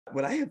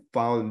what I have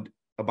found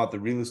about the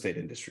real estate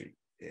industry,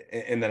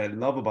 and that I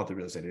love about the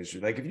real estate industry,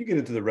 like if you get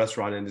into the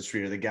restaurant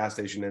industry or the gas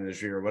station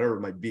industry or whatever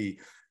it might be,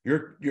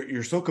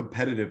 you're so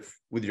competitive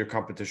with your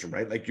competition,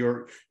 right? Like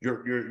you're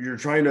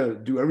trying to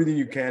do everything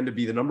you can to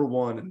be the number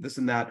one and this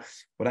and that.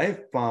 What I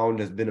have found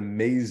has been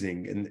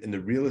amazing in the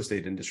real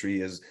estate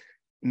industry is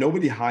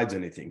nobody hides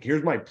anything.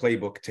 Here's my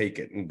playbook, take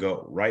it and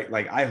go, right?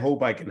 Like I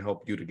hope I can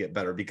help you to get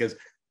better, because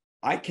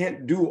I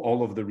can't do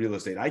all of the real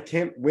estate. I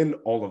can't win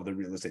all of the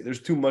real estate.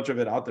 There's too much of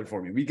it out there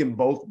for me. We can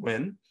both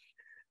win.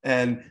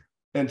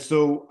 And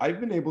so I've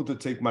been able to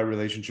take my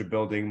relationship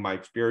building, my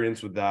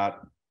experience with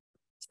that.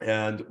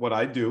 And what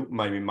I do,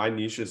 my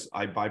niche is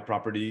I buy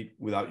property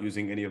without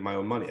using any of my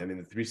own money. I mean,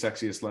 the three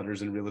sexiest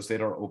letters in real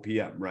estate are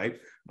OPM, right?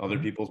 Other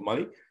people's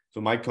money.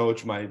 So my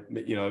coach, my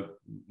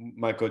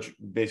coach,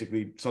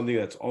 basically something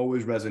that's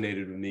always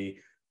resonated with me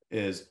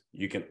is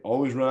you can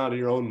always run out of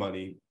your own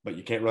money, but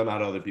you can't run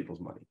out of other people's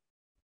money.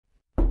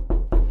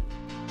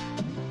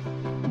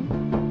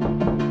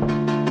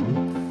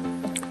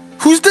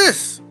 Who's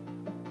this?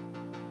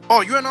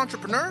 Oh, you're an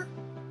entrepreneur?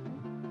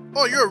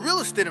 Oh, you're a real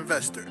estate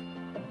investor?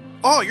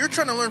 Oh, you're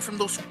trying to learn from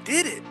those who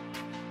did it?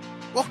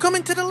 Well, come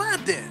into the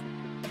lab then.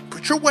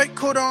 Put your white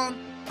coat on,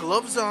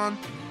 gloves on,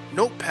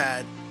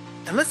 notepad,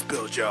 and let's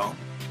build, y'all.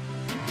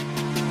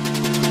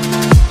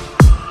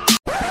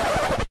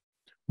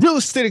 Real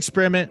estate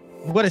experiment.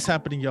 What is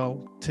happening,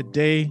 y'all?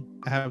 Today,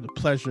 I have the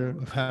pleasure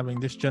of having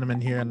this gentleman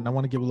here, and I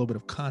want to give a little bit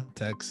of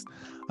context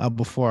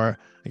before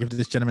I give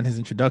this gentleman his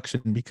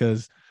introduction,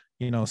 because,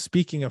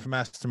 speaking of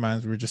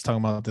masterminds, we were just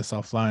talking about this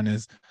offline,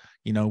 is,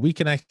 we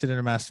connected in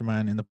a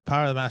mastermind, and the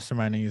power of the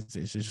masterminding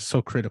is just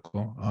so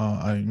critical.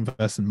 I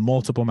invest in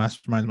multiple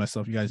masterminds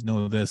myself. You guys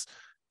know this.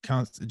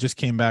 Just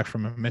came back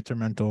from a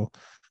mental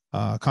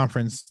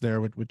conference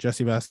there with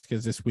Jesse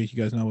Vasquez this week.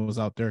 You guys know I was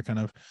out there kind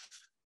of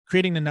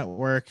creating the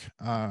network,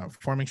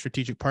 forming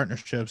strategic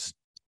partnerships.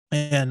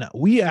 And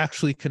we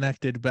actually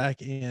connected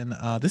back in,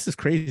 this is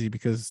crazy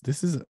because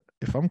this is,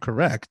 if I'm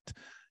correct,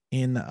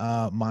 in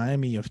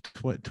Miami of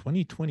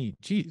 2020.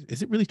 Geez,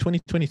 is it really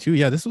 2022?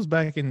 Yeah, this was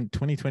back in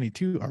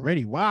 2022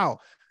 already. Wow.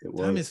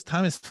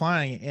 Time is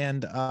flying.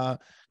 And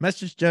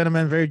message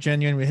gentleman, very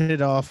genuine. We hit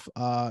it off.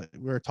 We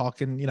were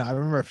talking, I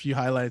remember a few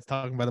highlights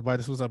talking about the bar.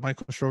 This was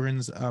Michael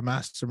Shogan's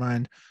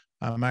mastermind.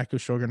 Michael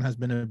Shogan has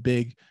been a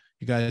big,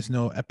 you guys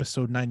know,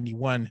 episode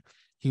 91.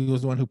 He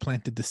was the one who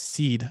planted the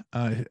seed,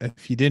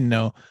 if you didn't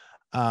know,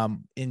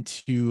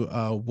 into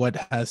what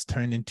has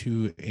turned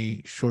into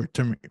a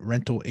short-term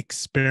rental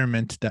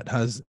experiment that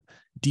has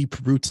deep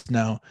roots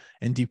now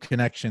and deep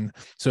connection.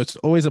 So it's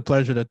always a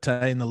pleasure to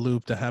tie in the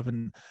loop, to have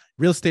a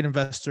real estate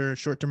investor,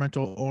 short-term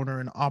rental owner,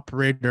 and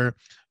operator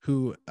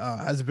who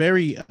has a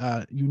very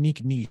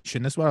unique niche.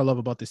 And that's what I love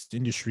about this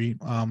industry.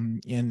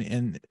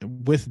 And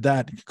with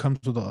that comes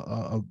with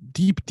a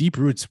deep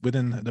roots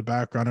within the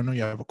background. I know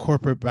you have a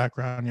corporate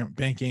background,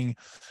 banking,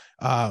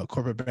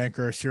 corporate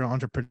banker, serial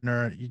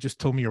entrepreneur. You just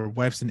told me your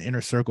wife's an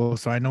inner circle.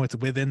 So I know it's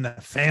within the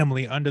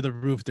family, under the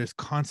roof. There's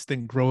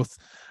constant growth,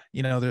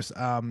 there's,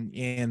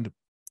 and,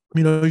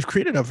 you've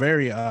created a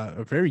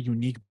very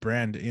unique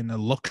brand in a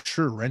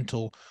luxury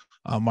rental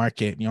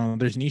market.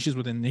 There's niches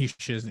within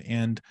niches,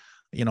 and,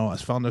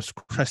 as founders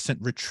Crescent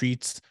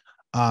Retreats,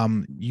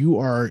 you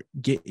are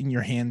getting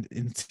your hand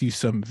into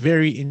some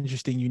very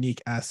interesting,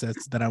 unique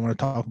assets that I want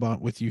to talk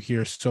about with you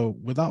here. So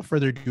without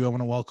further ado, I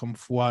want to welcome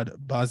Fouad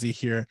Bazzi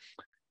here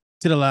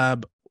to the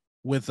lab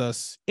with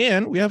us.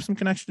 And we have some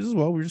connections as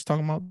well. We were just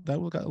talking about that.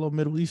 We've got a little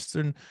Middle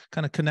Eastern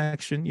kind of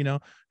connection. You're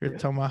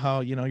talking about how,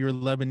 you're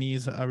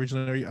Lebanese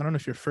originally. I don't know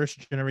if you're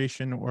first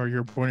generation or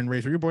you're born and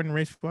raised. Were you born and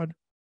raised, Fouad?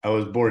 I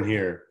was born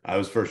here. I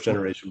was first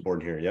generation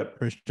born here. Yep.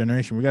 First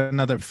generation. We got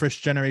another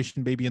first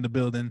generation baby in the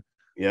building.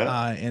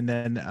 Yeah. And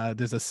then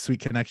there's a sweet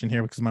connection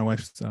here because my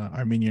wife's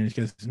Armenian. You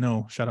guys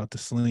know, shout out to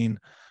Celine.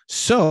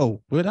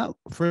 So without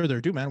further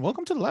ado, man,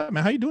 welcome to the lab,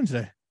 man. How you doing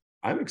today?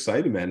 I'm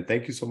excited, man.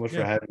 Thank you so much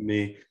for having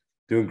me.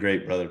 Doing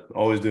great, brother.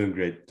 Always doing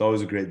great. It's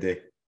always a great day.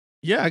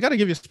 Yeah, I got to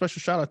give you a special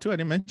shout out too. I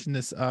didn't mention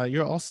this.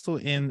 You're also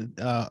in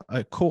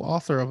a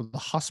co-author of the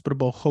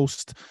Hospitable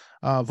Host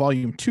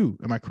Volume 2.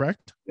 Am I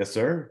correct? Yes,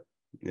 sir.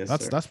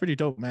 Yes, that's pretty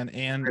dope, man.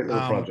 And great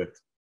little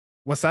project.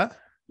 What's that?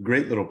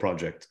 Great little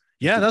project.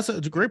 Yeah, that's a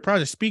great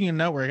project. Speaking of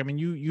network, I mean,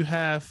 you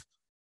have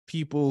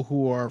people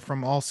who are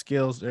from all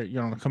scales,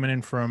 coming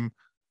in from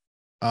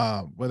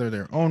whether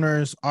they're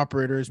owners,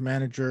 operators,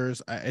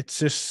 managers. It's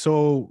just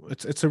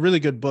it's a really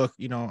good book.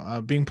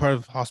 Being part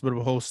of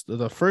Hospitable Host,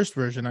 the first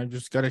version, I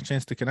just got a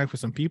chance to connect with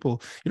some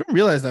people. You don't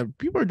realize that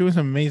people are doing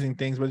some amazing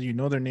things, whether you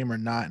know their name or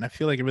not. And I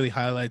feel like it really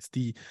highlights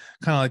the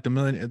kind of like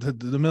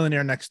the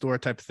millionaire next door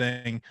type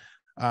thing.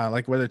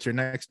 Like whether it's your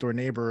next door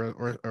neighbor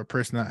or a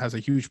person that has a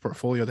huge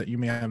portfolio that you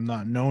may have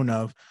not known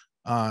of.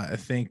 I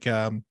think,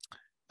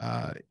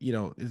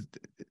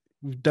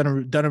 we've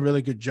done a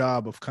really good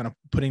job of kind of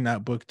putting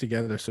that book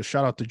together. So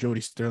shout out to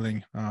Jody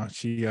Sterling.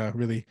 She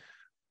really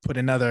put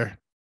another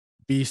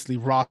beastly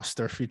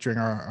roster featuring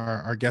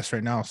our guest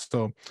right now.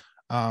 So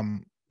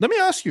let me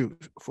ask you,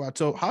 Fouad,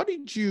 so how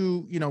did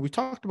you, we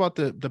talked about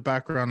the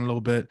background a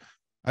little bit.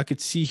 I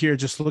could see here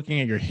just looking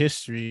at your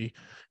history,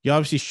 you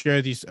obviously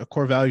share these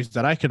core values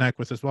that I connect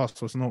with as well.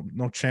 So it's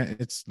no chance,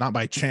 it's not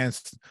by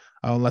chance.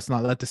 Let's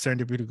not let the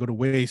serendipity go to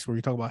waste. Where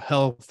you talk about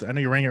health, I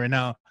know you're right here right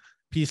now,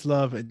 peace,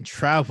 love, and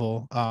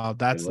travel.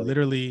 That's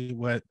literally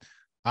what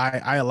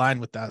I align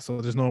with that.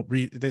 So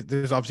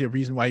there's obviously a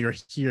reason why you're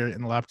here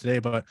in the lab today.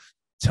 But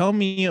tell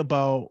me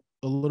about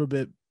a little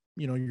bit,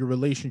 your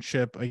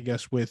relationship, I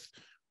guess, with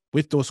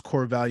those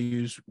core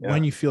values,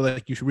 when you feel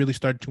like you should really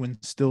start to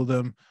instill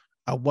them.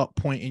 At what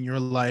point in your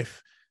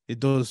life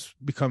did those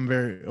become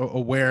very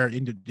aware?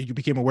 Did you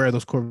became aware of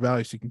those core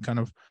values? So you can kind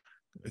of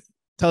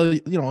tell,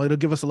 it'll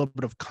give us a little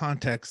bit of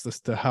context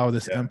as to how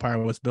this empire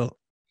was built.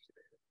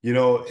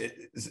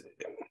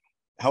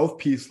 Health,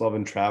 peace, love,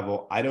 and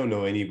travel. I don't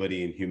know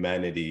anybody in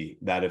humanity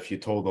that if you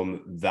told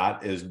them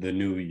that is the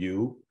new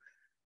you,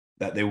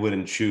 that they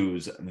wouldn't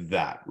choose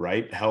that,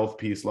 right? Health,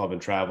 peace, love,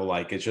 and travel.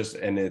 Like it's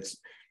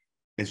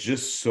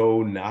just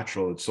so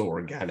natural. It's so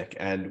organic.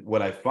 And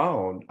what I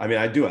found, I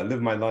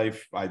live my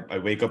life. I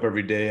wake up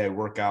every day. I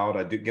work out.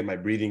 I do get my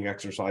breathing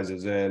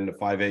exercises in at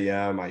 5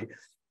 a.m. I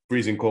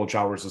freezing cold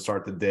showers to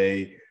start the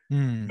day.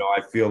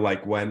 I feel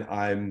like when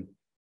I'm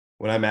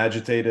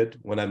agitated,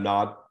 when I'm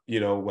not,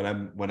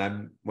 when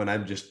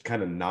I'm just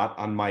kind of not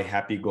on my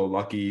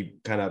happy-go-lucky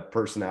kind of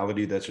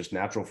personality that's just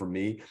natural for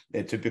me,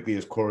 it typically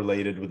is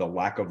correlated with a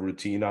lack of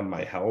routine on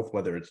my health,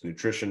 whether it's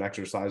nutrition,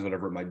 exercise,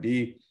 whatever it might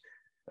be.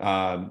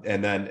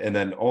 And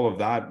then all of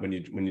that, when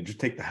you just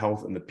take the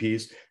health and the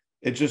peace,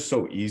 it's just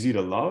so easy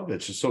to love.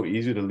 It's just so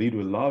easy to lead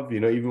with love.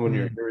 Even when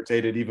you're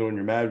irritated, even when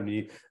you're mad, when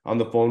you on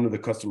the phone with the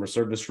customer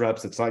service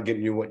reps, it's not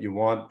getting you what you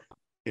want.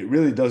 It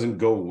really doesn't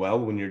go well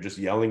when you're just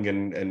yelling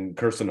and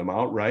cursing them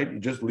out, right? You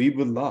just lead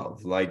with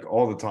love, like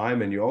all the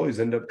time, and you always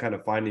end up kind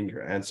of finding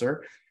your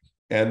answer.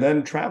 And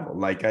then travel,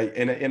 like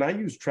I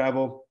use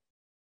travel,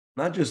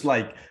 not just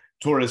like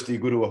touristy,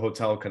 go to a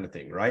hotel kind of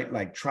thing, right?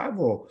 Like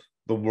travel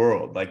the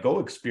world, like go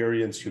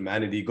experience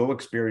humanity, go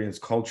experience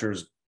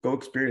cultures, go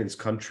experience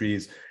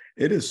countries.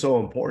 It is so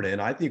important.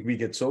 And I think we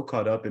get so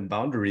caught up in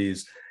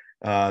boundaries,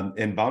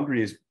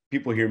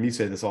 people hear me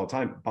say this all the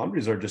time.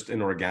 Boundaries are just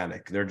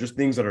inorganic. They're just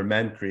things that are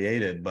man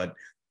created. But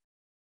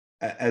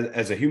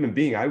as a human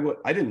being,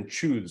 I didn't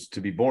choose to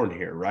be born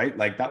here, right?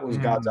 Like that was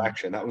God's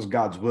action. That was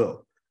God's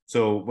will.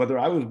 So whether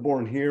I was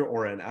born here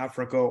or in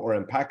Africa or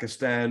in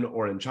Pakistan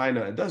or in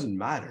China, it doesn't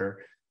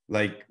matter.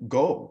 Like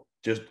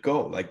just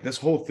go. Like this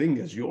whole thing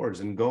is yours,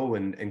 and go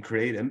and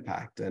create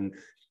impact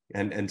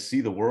and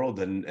see the world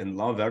and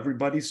love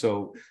everybody.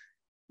 So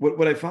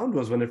what I found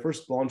was when I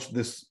first launched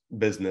this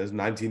business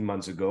 19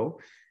 months ago,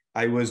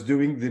 I was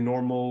doing the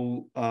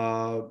normal,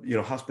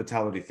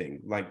 hospitality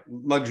thing, like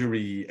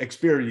luxury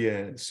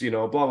experience,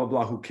 blah, blah,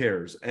 blah, who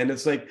cares? And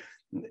it's like,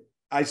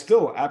 I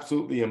still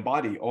absolutely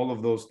embody all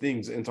of those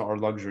things into our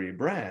luxury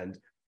brand,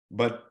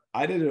 but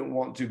I didn't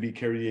want to be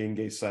carrying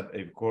a set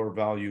of core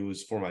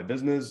values for my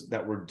business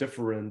that were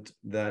different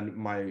than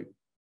my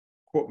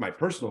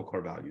personal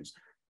core values.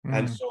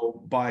 And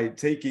so by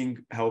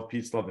taking health,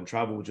 peace, love, and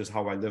travel, which is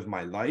how I live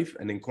my life,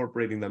 and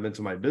incorporating them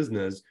into my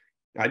business,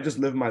 I just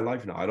live my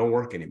life now. I don't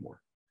work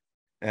anymore.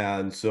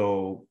 And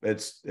so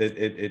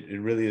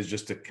it really is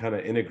just to kind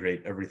of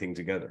integrate everything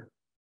together.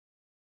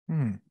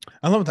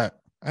 I love that.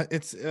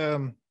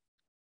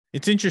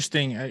 It's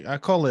interesting. I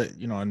call it,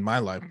 in my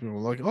life, people are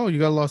like, oh, you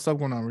got a lot of stuff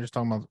going on. We're just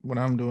talking about what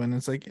I'm doing.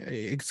 It's like,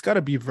 it's got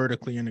to be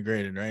vertically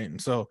integrated, right?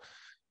 And so,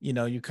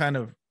 you kind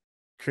of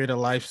create a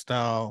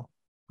lifestyle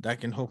that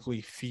can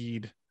hopefully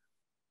feed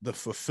the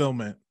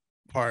fulfillment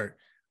part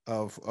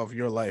of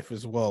your life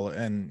as well.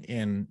 And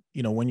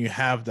when you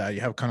have that,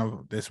 you have kind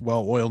of this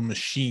well-oiled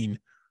machine,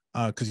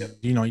 because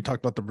you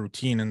talked about the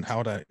routine and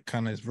how that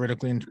kind of is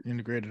vertically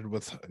integrated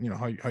with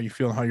how you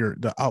feel and how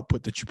the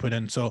output that you put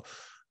in. So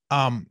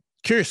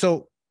curious,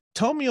 so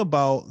tell me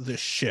about the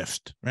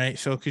shift, right?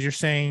 So because you're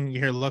saying you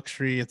hear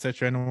luxury,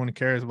 etc., no one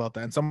cares about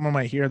that, and someone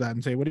might hear that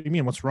and say, what do you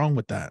mean, what's wrong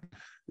with that?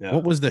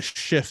 What was the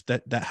shift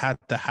that had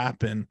to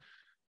happen,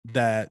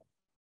 that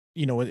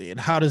and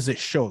how does it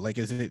show? Like,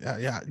 is it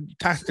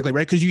tactically,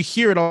 right? Because you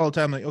hear it all the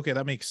time, like, okay,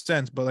 that makes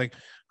sense, but like,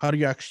 how do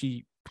you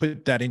actually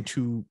put that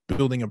into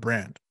building a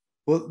brand?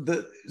 Well,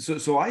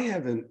 so I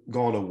haven't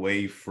gone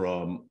away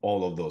from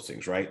all of those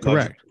things, right?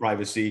 Correct. Luxury,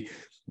 privacy.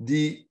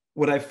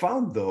 What I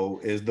found though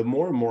is the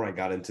more and more I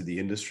got into the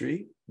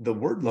industry, the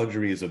word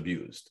luxury is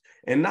abused,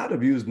 and not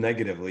abused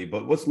negatively,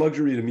 but what's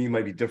luxury to me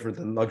might be different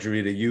than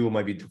luxury to you,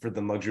 might be different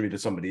than luxury to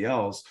somebody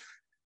else.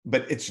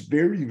 But it's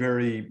very,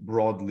 very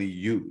broadly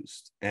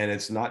used, and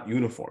it's not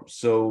uniform.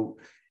 So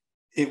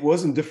it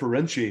wasn't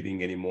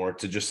differentiating anymore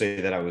to just say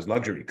that I was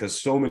luxury,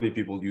 because so many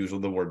people use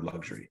the word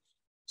luxury.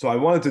 So I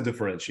wanted to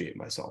differentiate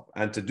myself.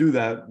 And to do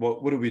that,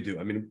 what do we do?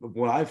 I mean,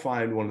 what I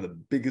find one of the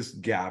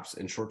biggest gaps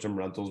in short-term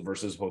rentals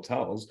versus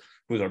hotels,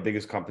 who's our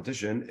biggest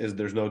competition, is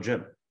there's no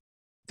gym.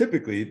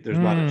 Typically, there's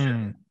not a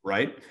gym,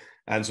 right?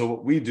 And so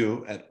what we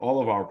do at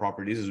all of our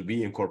properties is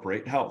we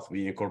incorporate health.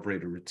 We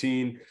incorporate a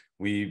routine.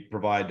 We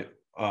provide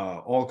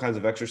all kinds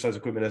of exercise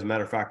equipment. As a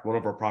matter of fact, one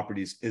of our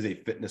properties is a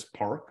fitness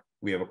park.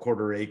 We have a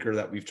 1/4 acre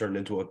that we've turned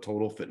into a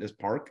total fitness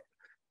park.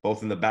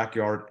 both in the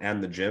backyard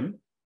and the gym.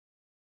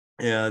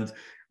 And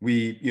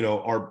we,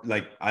 are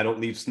like, I don't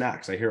leave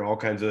snacks. I hear all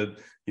kinds of,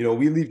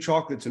 we leave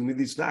chocolates and we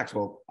leave snacks.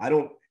 Well, I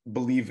don't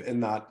believe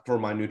in that for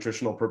my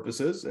nutritional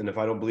purposes. And if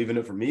I don't believe in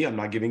it for me, I'm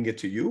not giving it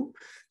to you.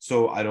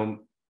 So I don't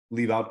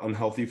leave out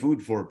unhealthy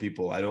food for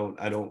people. I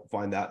don't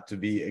find that to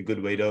be a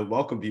good way to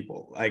welcome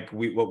people. Like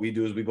what we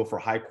do is we go for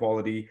high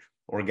quality,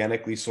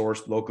 organically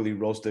sourced, locally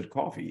roasted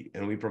coffee,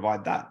 and we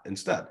provide that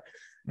instead.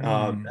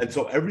 And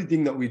so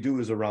everything that we do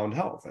is around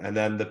health. And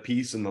then the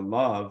peace and the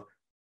love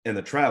and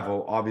the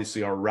travel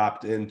obviously are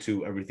wrapped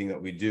into everything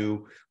that we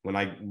do. When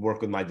I work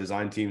with my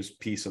design teams,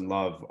 peace and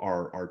love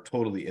are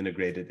totally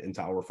integrated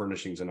into our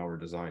furnishings and our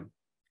design.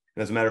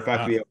 And as a matter of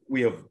fact,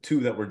 we have 2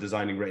 that we're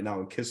designing right now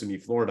in Kissimmee,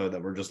 Florida,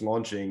 that we're just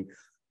launching.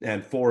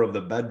 And 4 of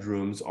the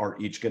bedrooms are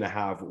each going to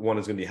have, one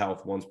is going to be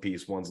health, one's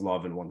peace, one's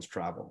love, and one's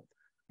travel.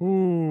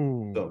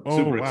 Ooh. So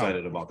super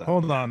excited about that.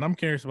 Hold on. I'm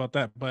curious about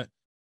that. But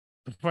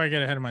before I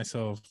get ahead of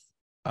myself,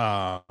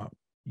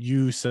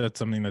 you said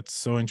something that's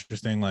so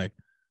interesting. Like,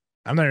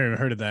 I've never even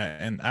heard of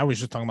that. And I was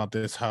just talking about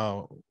this,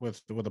 how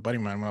with a buddy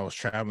of mine when I was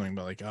traveling,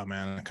 but like, oh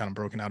man, I kind of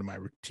broken out of my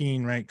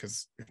routine, right?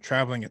 Because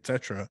traveling,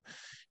 etc.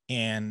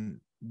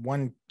 And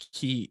one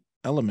key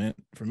element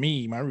for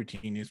me, my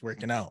routine is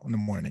working out in the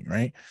morning,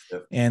 right?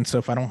 Yep. And so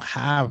if I don't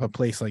have a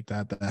place like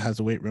that has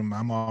a weight room,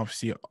 I'm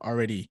obviously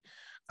already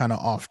kind of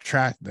off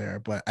track there.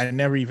 But I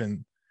never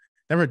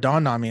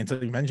dawned on me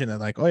until you mentioned that,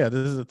 like, oh yeah,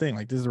 this is the thing,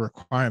 like this is a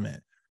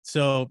requirement.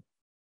 So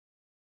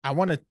I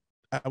want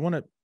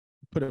to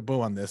put a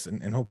bow on this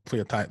and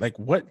hopefully a tie. Like,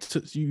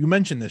 so you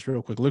mentioned this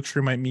real quick.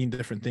 Luxury might mean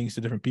different things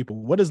to different people.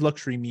 What does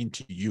luxury mean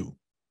to you?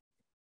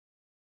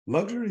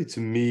 Luxury to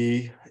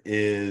me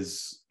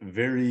is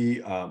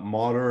very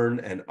modern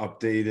and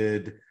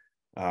updated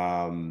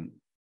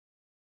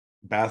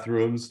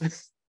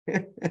bathrooms,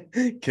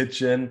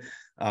 kitchen,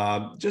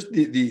 just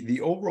the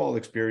overall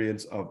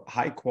experience of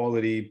high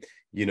quality.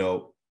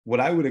 What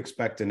I would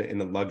expect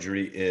in a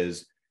luxury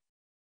is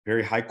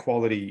very high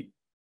quality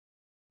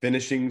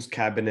finishings,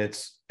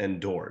 cabinets, and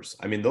doors.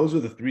 I mean, those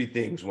are the 3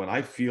 things. When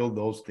I feel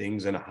those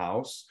things in a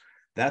house,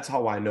 that's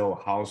how I know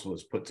a house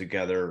was put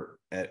together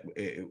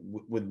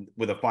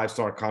with a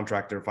 5-star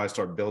contractor,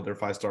 5-star builder,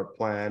 5-star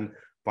plan,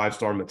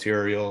 5-star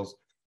materials.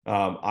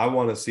 I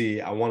want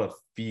to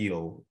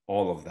feel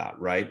all of that,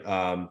 right?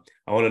 I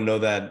want to know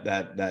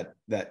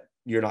that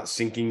you're not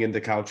sinking into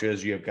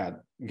couches. You've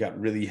got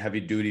really heavy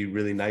duty,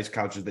 really nice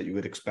couches that you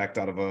would expect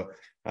out of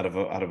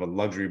a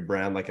luxury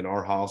brand like an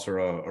our house or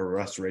a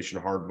Restoration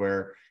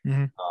Hardware.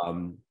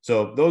 Mm-hmm.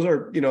 So those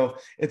are,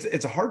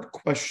 it's a hard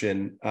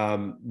question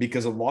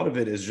because a lot of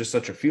it is just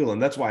such a feel,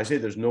 and that's why I say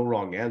there's no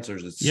wrong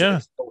answers. It's so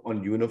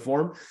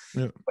ununiform.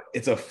 Yeah. But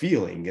it's a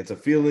feeling. It's a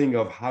feeling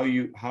of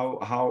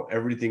how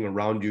everything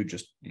around you,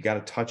 just you got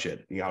to touch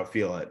it, you got to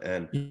feel it,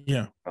 and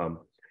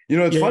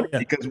it's funny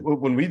because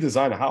when we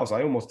design a house,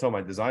 I almost tell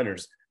my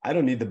designers, I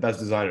don't need the best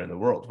designer in the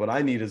world. What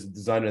I need is a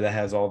designer that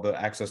has all the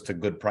access to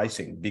good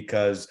pricing,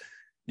 because,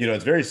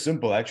 it's very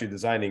simple actually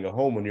designing a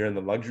home when you're in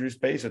the luxury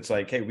space. It's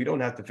like, hey, we don't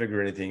have to figure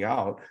anything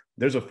out.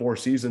 There's a Four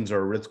Seasons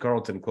or a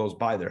Ritz-Carlton close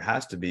by. There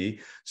has to be.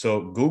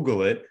 So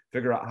Google it,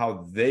 figure out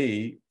how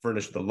they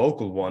furnish the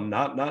local one,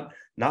 not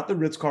the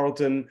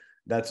Ritz-Carlton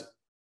that's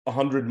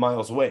 100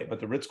 miles away, but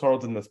the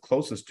Ritz-Carlton that's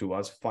closest to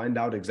us. Find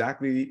out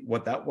exactly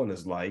what that one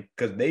is like,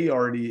 because they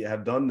already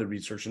have done the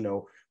research and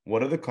know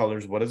what are the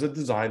colors, what is the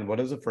design, what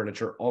is the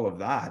furniture, all of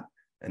that.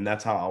 And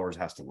that's how ours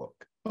has to look.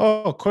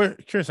 Oh,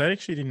 curious. I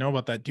actually didn't know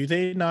about that. Do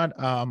they not,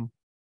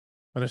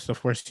 whether it's the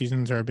Four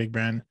Seasons or a big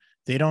brand,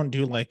 they don't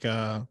do like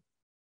I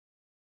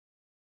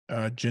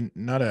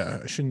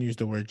shouldn't use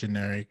the word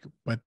generic,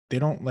 but they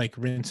don't like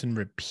rinse and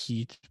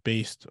repeat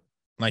based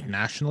like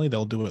nationally.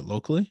 They'll do it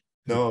locally.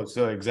 No,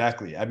 so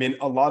exactly. I mean,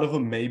 a lot of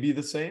them may be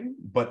the same,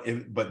 but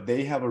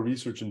they have a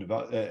research and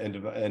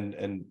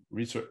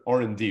research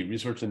R&D,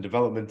 research and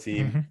development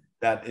team. Mm-hmm.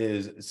 That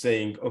is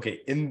saying,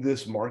 okay, in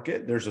this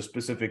market, there's a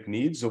specific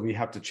need, so we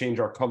have to change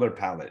our color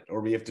palette,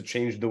 or we have to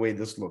change the way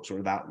this looks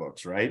or that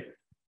looks, right?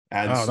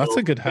 And that's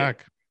a good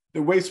hack.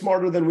 They're way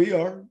smarter than we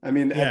are. I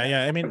mean,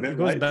 I mean, it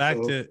goes back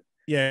to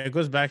it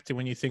goes back to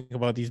when you think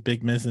about these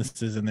big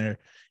businesses and they're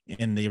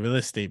in the real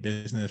estate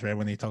business, right?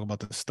 When they talk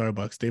about the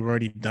Starbucks, they've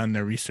already done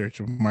their research,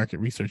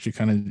 market research. You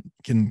kind of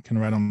can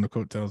ride on the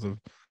coattails of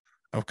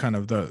kind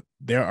of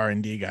their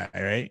R&D guy,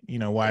 right?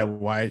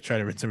 Why try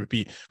to rinse and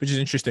repeat, which is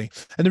interesting.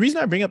 And the reason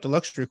I bring up the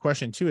luxury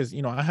question too is,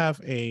 I have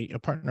a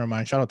partner of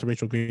mine, shout out to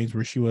Rachel Gaines,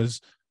 where she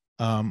was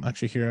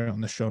actually here on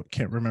the show.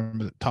 Can't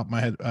remember the top of my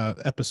head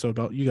episode,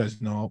 but you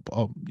guys know,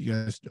 I'll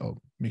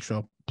make sure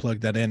I'll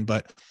plug that in.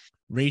 But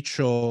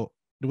Rachel,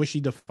 the way she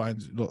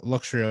defines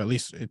luxury, or at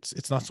least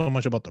it's not so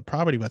much about the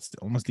property, but it's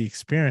almost the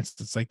experience.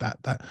 It's like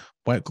that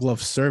white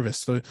glove service.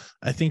 So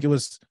I think it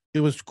was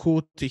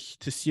cool to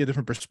see a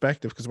different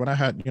perspective, because when I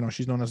had,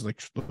 she's known as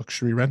like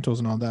luxury rentals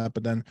and all that,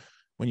 but then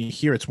when you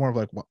hear, it's more of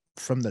like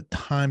from the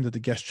time that the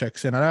guest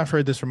checks in, and I've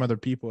heard this from other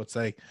people, it's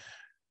like,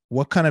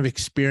 what kind of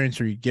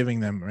experience are you giving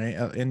them, right?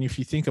 And if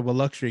you think of a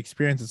luxury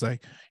experience, it's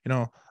like,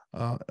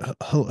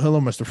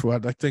 Hello, Mr.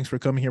 Fouad. Like, thanks for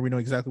coming here. We know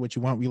exactly what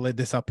you want. We laid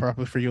this out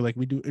properly for you. Like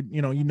we do,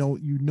 you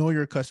know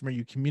your customer.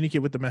 You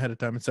communicate with them ahead of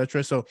time,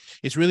 etc. So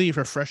it's really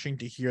refreshing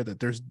to hear that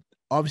there's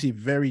obviously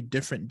very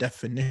different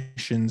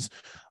definitions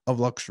of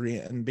luxury,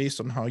 and based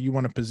on how you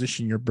want to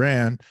position your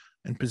brand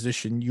and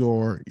position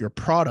your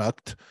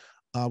product,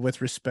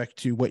 with respect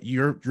to what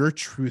your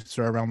truths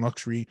are around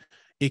luxury,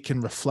 it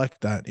can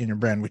reflect that in your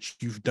brand, which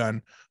you've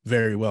done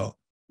very well.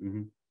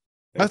 Mm-hmm.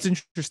 That's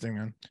interesting,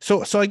 man.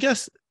 So I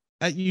guess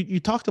you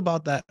talked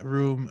about that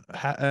room,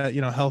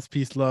 health,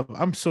 peace, love.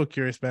 I'm so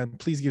curious, man.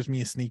 Please give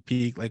me a sneak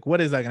peek. Like,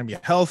 what is that going to be?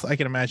 Health, I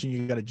can imagine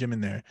you got a gym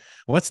in there.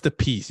 What's the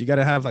peace? You got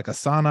to have like a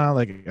sauna,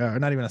 like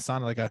not even a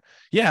sauna, like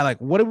like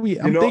what are we?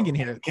 I'm thinking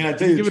here. Can I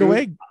tell you the give truth? it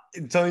away?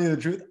 I'm telling you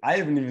the truth. I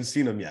haven't even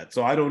seen them yet,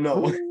 so I don't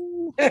know.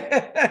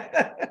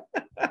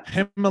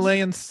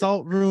 Himalayan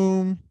salt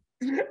room.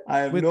 I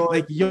have with no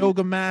like idea.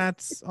 yoga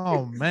mats.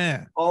 Oh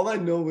man. All I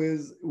know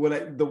is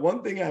the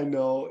one thing I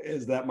know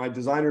is that my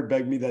designer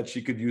begged me that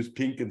she could use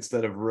pink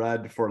instead of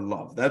red for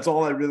love. That's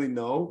all I really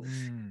know.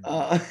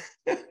 But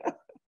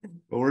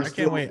we're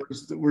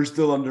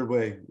still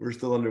underway. We're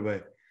still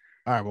underway.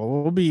 All right. Well,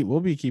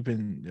 we'll be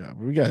keeping.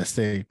 We got to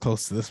stay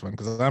close to this one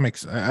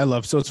because I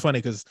love. So it's funny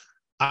because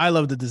I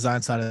love the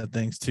design side of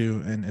things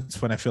too, and it's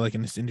fun. I feel like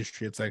in this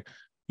industry, it's like,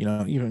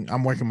 even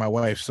I'm working with my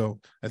wife, so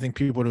I think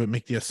people would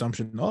make the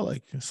assumption, oh,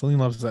 like Celine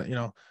loves that.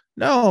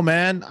 No,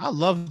 man, I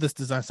love this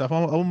design stuff. I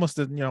almost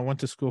went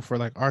to school for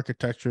like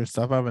architecture and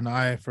stuff. I have an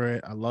eye for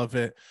it. I love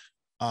it.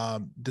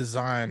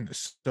 Design.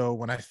 So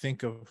when I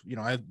think of,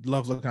 I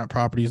love looking at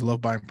properties,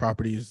 love buying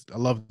properties. I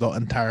love the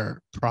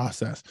entire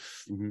process.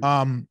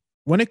 Mm-hmm.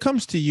 When it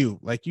comes to you,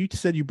 like you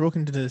said, you broke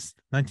into this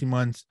 19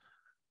 months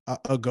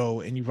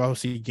ago, and you've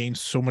obviously gained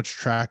so much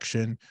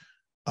traction.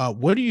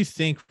 What do you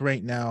think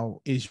right now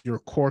is your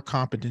core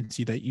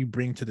competency that you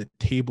bring to the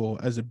table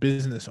as a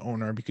business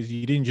owner? Because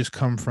you didn't just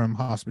come from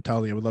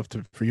hospitality. I would love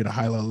for you to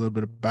highlight a little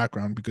bit of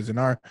background, because in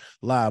our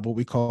lab, what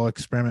we call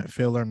experiment,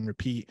 fail, learn,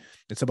 repeat,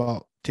 it's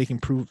about taking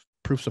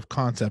proofs of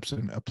concepts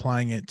and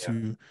applying it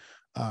to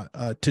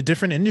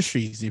different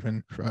industries,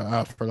 even for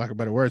lack of a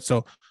better word.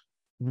 So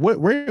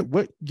what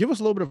give us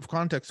a little bit of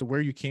context of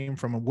where you came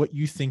from and what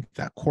you think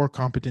that core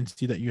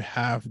competency that you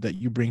have that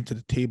you bring to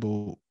the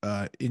table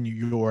in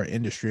your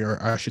industry,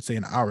 or I should say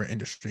in our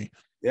industry.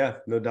 Yeah,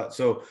 no doubt.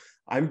 So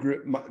my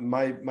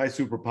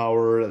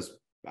superpower is,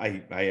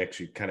 I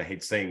actually kind of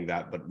hate saying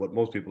that, but what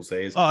most people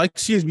say is,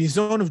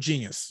 zone of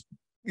genius.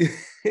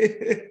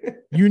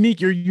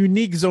 Your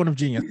unique zone of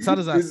genius. How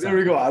does that sound? There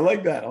we go. I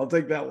like that. I'll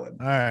take that one.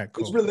 All right,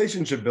 cool. It's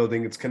relationship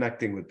building. It's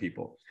connecting with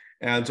people.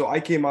 And so I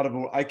came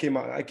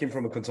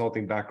from a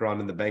consulting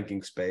background in the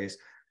banking space.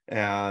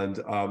 And,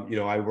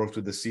 I worked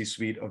with the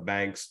C-suite of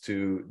banks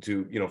to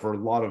for a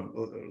lot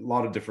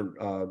of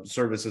different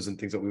services and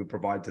things that we would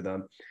provide to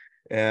them.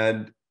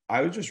 And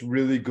I was just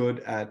really good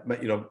at,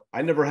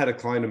 I never had a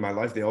client in my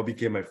life. They all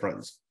became my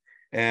friends.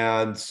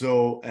 And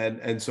so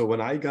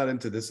when I got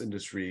into this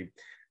industry,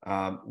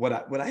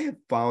 what I have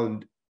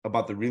found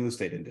about the real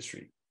estate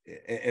industry,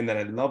 and that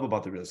I love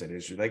about the real estate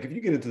industry, like if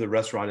you get into the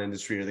restaurant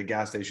industry or the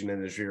gas station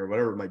industry or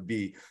whatever it might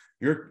be,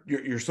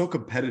 you're so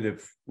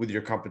competitive with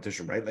your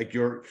competition, right? Like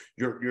you're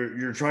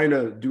trying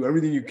to do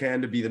everything you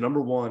can to be the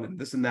number one and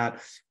this and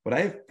that. What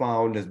I have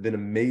found has been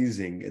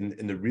amazing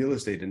in the real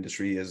estate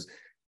industry is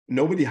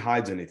nobody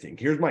hides anything.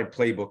 Here's my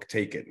playbook,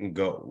 take it and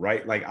go,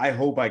 right? Like I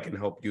hope I can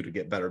help you to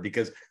get better,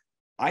 because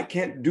I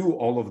can't do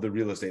all of the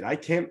real estate. I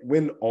can't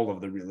win all of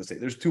the real estate.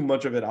 There's too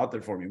much of it out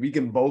there for me. We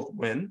can both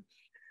win.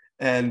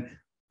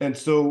 And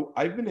so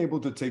I've been able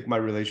to take my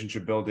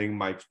relationship building,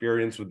 my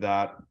experience with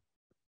that,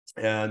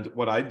 and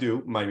what I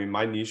do,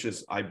 my niche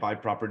is I buy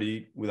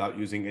property without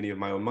using any of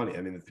my own money.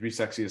 I mean, the three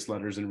sexiest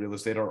letters in real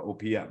estate are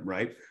OPM,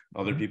 right?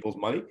 Other people's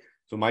money.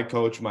 So my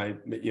coach,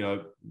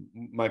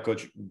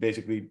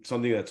 basically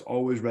something that's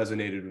always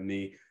resonated with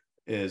me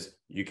is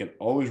you can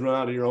always run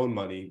out of your own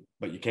money,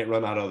 but you can't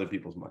run out of other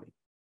people's money.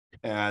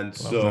 And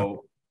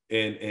so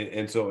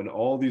in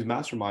all these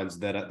masterminds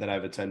that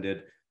I've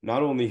attended,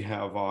 not only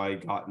have I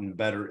gotten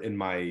better in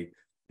my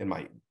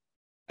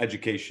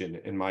education,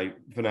 in my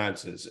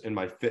finances, in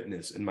my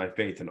fitness, in my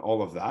faith, and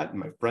all of that, in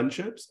my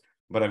friendships,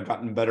 but I've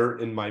gotten better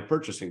in my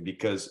purchasing,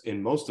 because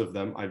in most of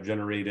them, I've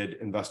generated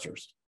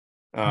investors.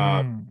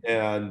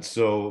 And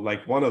so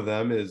like one of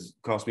them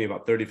cost me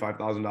about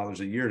 $35,000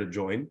 a year to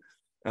join.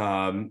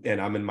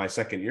 And I'm in my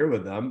second year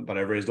with them, but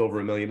I've raised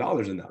over $1 million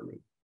in that room.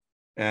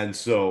 And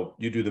so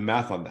you do the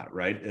math on that,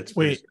 right?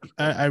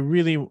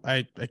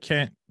 I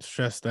can't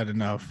stress that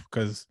enough,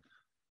 because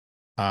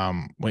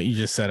what you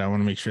just said, I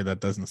want to make sure that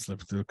doesn't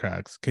slip through the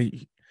cracks.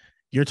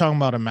 You're talking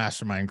about a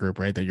mastermind group,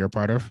 right? That you're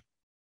part of?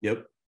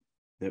 Yep.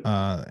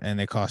 And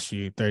it costs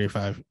you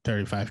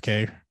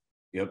 35K.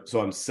 Yep.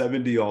 So I'm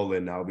 70 all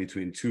in now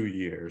between 2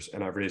 years,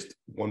 and I've raised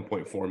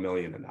 1.4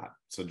 million in that.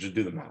 So just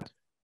do the math.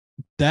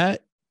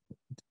 That,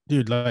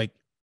 dude, like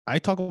I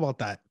talk about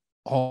that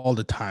all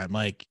the time,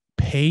 like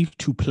pay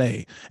to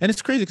play. And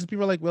it's crazy because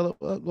people are like, well,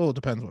 it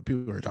depends what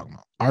people are talking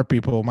about. Our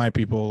people, my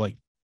people, like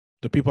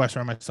the people I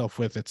surround myself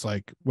with, it's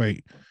like,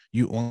 wait,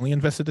 you only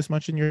invested this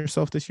much in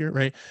yourself this year,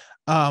 right?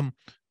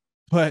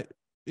 But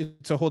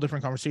it's a whole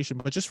different conversation.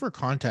 But just for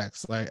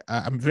context, like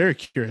I'm very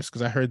curious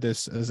because I heard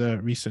this as a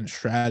recent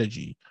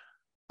strategy.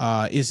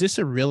 Is this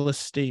a real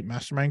estate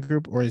mastermind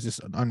group or is this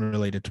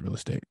unrelated to real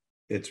estate?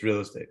 It's real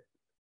estate.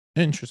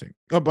 Interesting.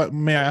 Oh, but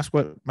may I ask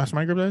what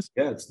mastermind group is?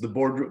 Yeah, it's the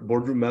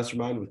boardroom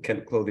mastermind with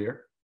Kent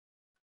Clothier.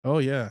 Oh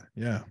yeah.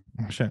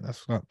 Oh, shit, that's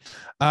fun.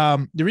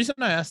 The reason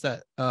I asked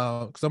that,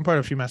 because I'm part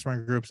of a few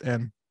mastermind groups,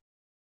 and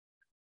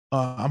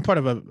I'm part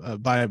of a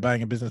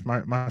buying a business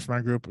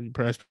mastermind group. You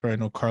probably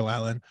know Carl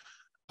Allen,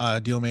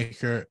 deal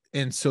maker,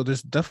 and so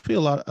there's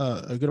definitely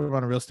a good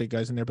amount of real estate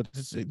guys in there. But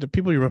the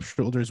people you rub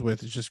shoulders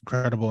with is just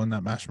incredible in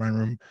that mastermind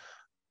room.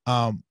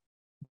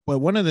 But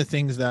one of the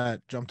things that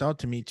jumped out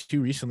to me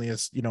too recently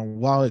is,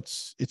 while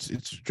it's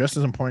just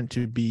as important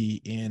to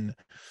be in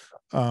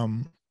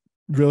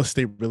real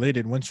estate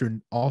related, once you're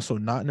also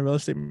not in a real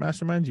estate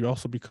mastermind, you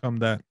also become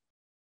that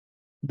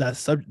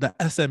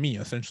SME,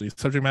 essentially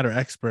subject matter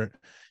expert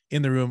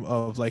in the room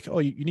of like, oh,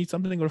 you need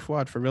something, go to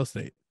Fouad for real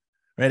estate,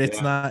 right? Yeah.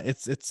 It's not,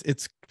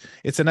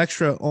 it's an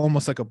extra,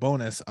 almost like a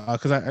bonus,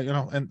 because I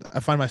and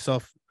I find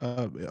myself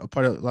a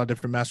part of a lot of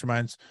different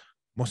masterminds.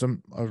 Most of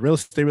them are real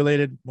estate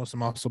related, most of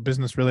them also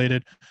business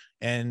related,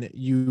 and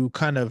you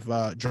kind of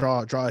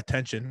draw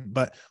attention.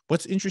 But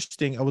what's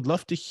interesting, I would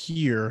love to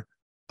hear,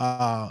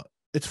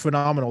 it's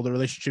phenomenal, the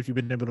relationship you've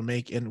been able to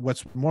make. And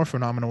what's more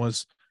phenomenal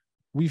is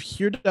we've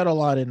heard that a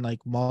lot in like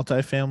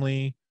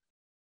multifamily,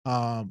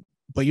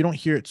 but you don't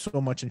hear it so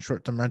much in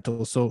short-term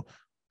rentals. So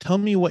tell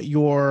me what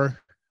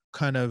your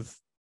kind of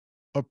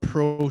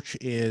approach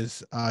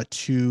is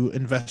to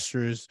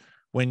investors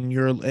when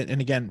you're, and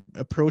again,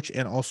 approach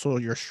and also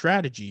your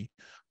strategy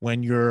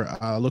when you're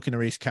looking to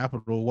raise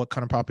capital. What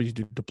kind of properties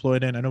do you deploy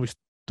it in? I know we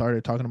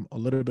started talking a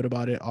little bit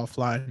about it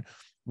offline.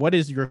 What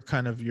is your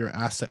kind of your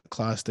asset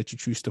class that you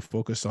choose to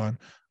focus on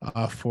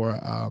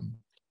for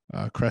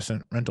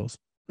Crescent Rentals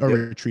or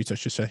Retreats, I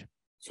should say?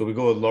 So we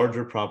go with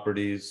larger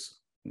properties,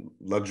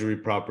 luxury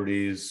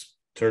properties,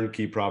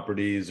 turnkey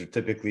properties, or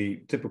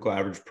typical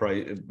average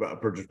price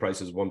purchase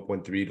price is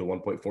 1.3 to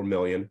 1.4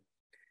 million.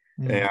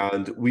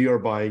 And we are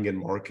buying in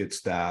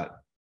markets that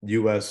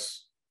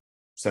U.S.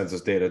 Census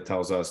data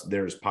tells us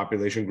there's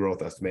population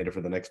growth estimated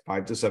for the next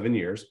 5 to 7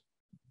 years,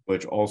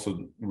 which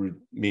also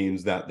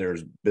means that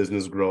there's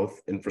business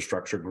growth,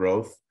 infrastructure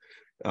growth,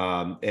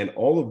 and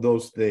all of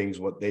those things.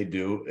 What they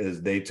do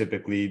is they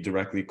typically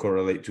directly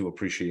correlate to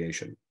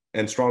appreciation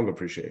and strong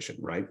appreciation,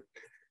 right?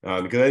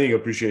 Because I think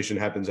appreciation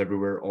happens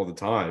everywhere all the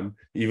time.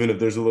 Even if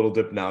there's a little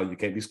dip now, you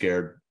can't be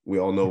scared. We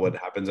all know what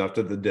happens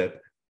after the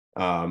dip.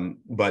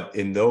 But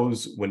in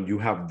those, when you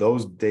have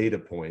those data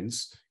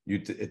points,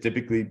 it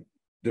typically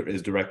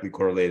is directly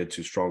correlated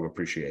to strong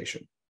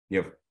appreciation.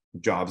 You have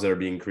jobs that are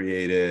being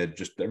created,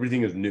 just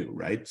everything is new,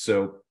 right?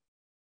 So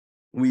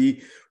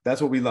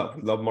that's what we love.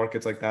 We love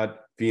markets like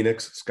that.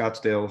 Phoenix,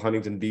 Scottsdale,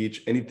 Huntington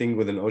Beach, anything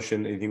with an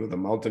ocean, anything with a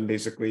mountain,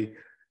 basically.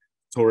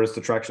 Tourist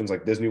attractions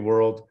like Disney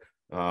World.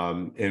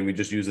 And we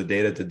just use the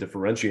data to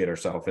differentiate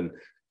ourselves. And,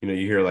 you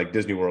hear like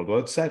Disney World, well,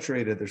 it's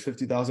saturated. There's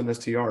 50,000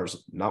 STRs,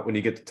 not when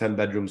you get to 10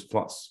 bedrooms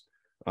plus.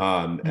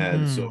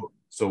 And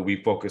so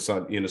we focus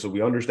on, so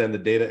we understand the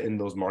data in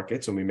those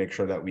markets and we make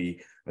sure that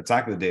we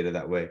attack the data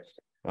that way.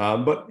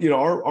 But,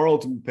 our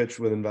ultimate pitch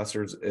with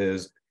investors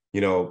is,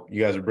 you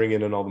guys are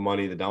bringing in all the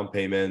money, the down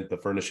payment, the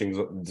furnishings,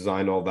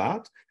 design, all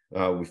that.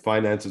 We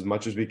finance as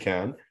much as we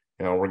can.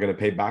 We're going to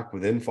pay back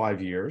within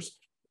 5 years.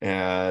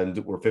 And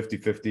we're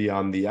 50-50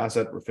 on the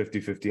asset. We're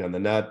 50-50 on the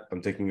net.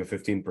 I'm taking a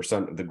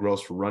 15% of the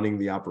gross for running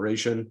the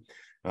operation.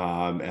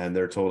 And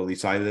they're totally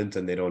silent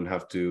and they don't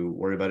have to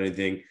worry about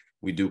anything.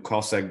 We do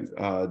cost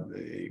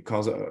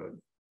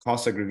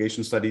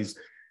segregation studies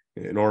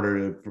in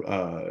order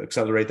to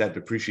accelerate that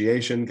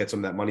depreciation, get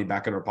some of that money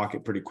back in our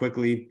pocket pretty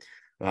quickly.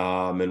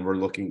 And we're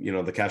looking,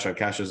 the cash on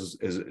cash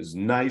is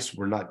nice.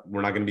 We're not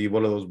going to be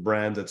one of those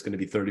brands that's going to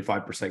be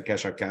 35%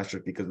 cash on cash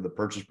just because of the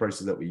purchase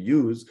prices that we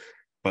use.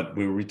 But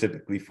what we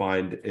typically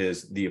find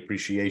is the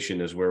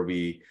appreciation is where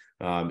we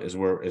is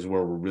where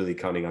we're really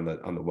counting on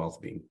the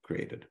wealth being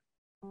created.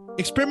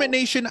 Experiment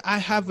Nation, I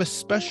have a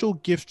special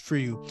gift for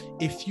you.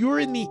 If you're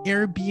in the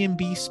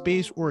Airbnb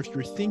space, or if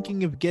you're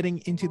thinking of getting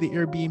into the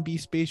Airbnb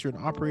space, you're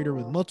an operator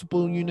with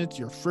multiple units,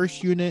 your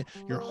first unit,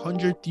 your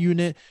 100th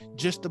unit,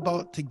 just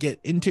about to get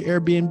into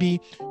Airbnb,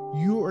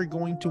 you are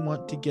going to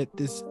want to get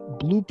this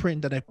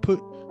blueprint that I put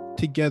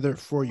together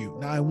for you.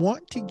 Now, I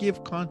want to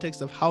give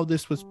context of how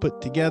this was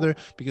put together,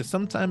 because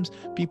sometimes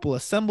people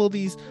assemble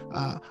these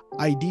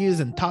ideas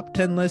and top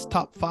 10 lists,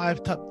 top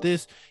 5, top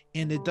this,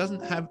 and it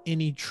doesn't have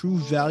any true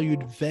valued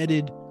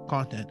vetted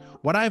content.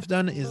 What I've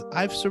done is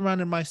I've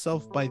surrounded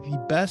myself by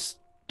the best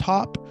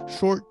top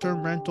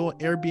short-term rental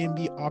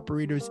Airbnb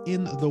operators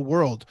in the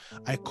world.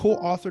 I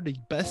co-authored a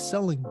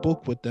best-selling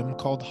book with them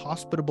called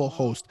Hospitable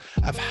Host.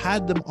 I've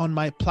had them on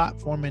my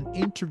platform and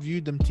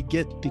interviewed them to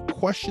get the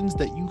questions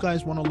that you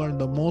guys want to learn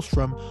the most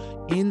from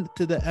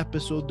into the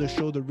episode, the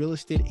show, The Real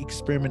Estate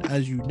Experiment,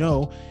 as you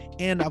know.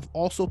 And I've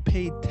also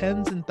paid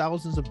tens and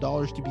thousands of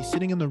dollars to be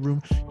sitting in the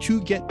room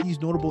to get these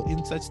notable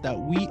insights that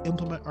we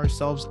implement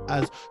ourselves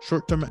as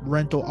short-term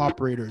rental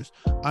operators.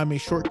 I'm a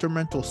short-term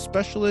rental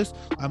specialist.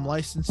 I'm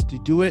licensed to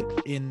do it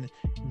in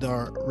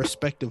the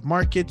respective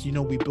markets. You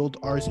know, we build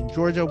ours in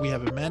Georgia. We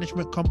have a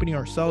management company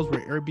ourselves.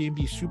 We're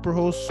Airbnb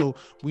superhosts. So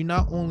we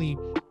not only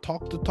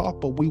talk the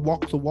talk, but we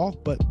walk the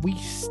walk, but we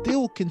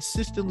still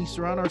consistently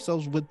surround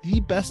ourselves with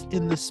the best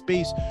in the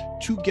space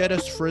to get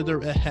us further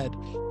ahead.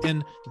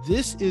 And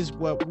this is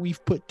what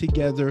we've put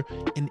together,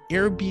 an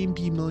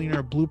Airbnb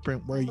Millionaire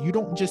Blueprint, where you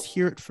don't just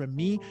hear it from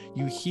me,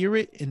 you hear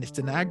it, and it's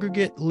an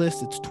aggregate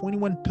list. It's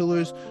 21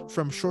 pillars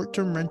from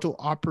short-term rental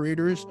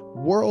operators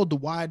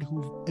worldwide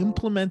who've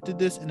implemented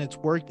this and it's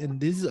worked. And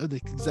these are the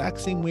exact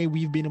same way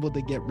we've been able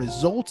to get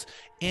results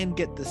and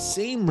get the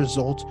same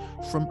results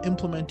from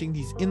implementing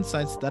these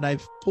insights that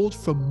I've pulled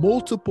from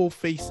multiple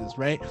faces,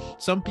 right?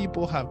 Some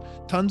people have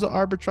tons of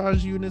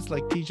arbitrage units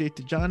like TJ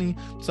Tijani.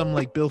 Some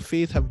like Bill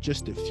Faith have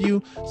just a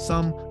few.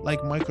 Some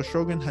like Michael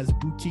Shogun has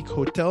boutique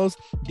hotels.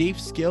 They've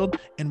scaled,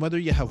 and whether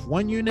you have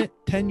 1 unit,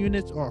 10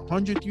 units, or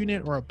 100th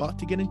unit, or about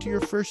to get into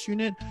your first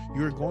unit,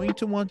 you're going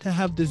to want to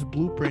have this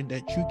blueprint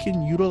that you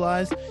can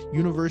utilize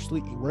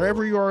universally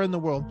wherever you are in the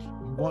world.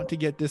 Want to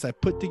get this. I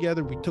put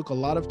together, we took a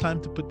lot of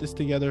time to put this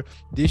together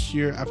this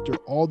year after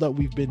all that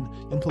we've been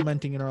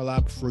implementing in our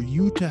lab, for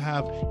you to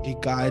have a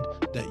guide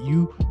that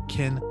you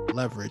can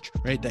leverage,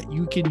 right? That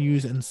you can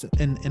use and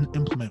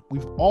implement.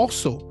 We've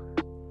also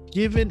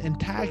given and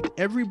tagged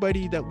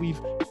everybody that we've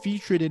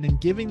featured in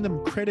and giving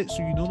them credit, so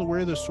you know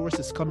where the source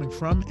is coming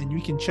from. And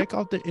you can check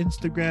out their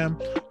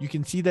Instagram. You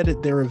can see that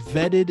they're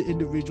vetted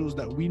individuals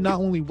that we not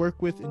only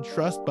work with and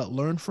trust but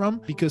learn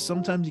from, because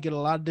sometimes you get a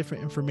lot of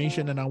different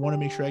information, and I want to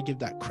make sure I give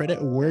that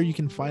credit where you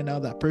can find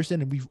out that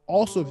person. And we've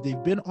also, if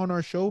they've been on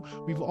our show,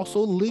 we've also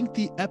linked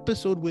the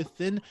episode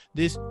within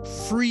this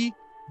free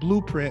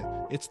blueprint.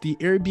 It's the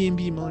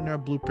Airbnb Millionaire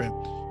Blueprint.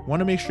 Want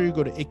to make sure you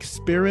go to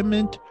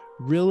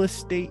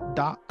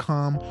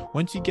experimentrealestate.com.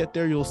 Once you get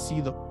there, you'll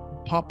see the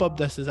pop-up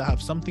that says I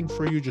have something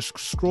for you. Just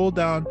scroll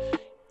down,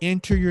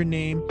 enter your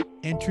name,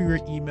 enter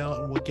your email,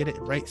 and we'll get it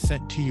right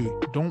sent to you.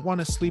 Don't want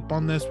to sleep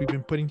on this. We've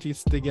been putting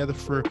this together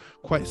for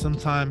quite some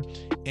time,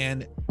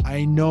 and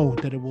I know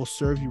that it will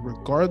serve you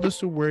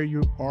regardless of where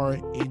you are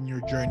in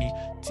your journey,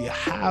 to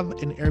have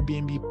an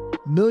Airbnb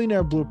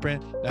Millionaire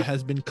Blueprint that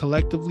has been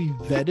collectively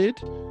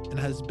vetted and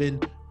has been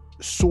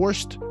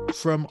sourced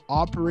from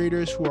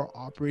operators who are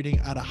operating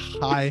at a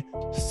high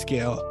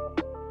scale.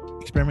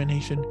 Experiment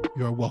Nation,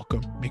 you are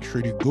welcome. Make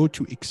sure to go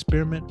to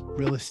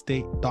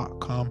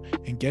experimentrealestate.com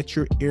and get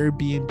your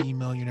Airbnb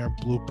Millionaire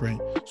Blueprint,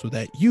 so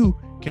that you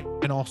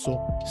can also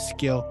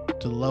scale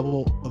to the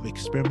level of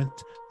experiment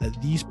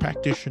that these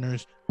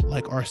practitioners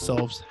like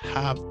ourselves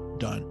have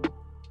done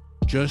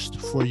just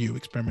for you,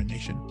 Experiment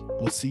Nation.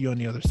 We'll see you on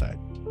the other side.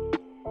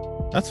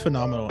 That's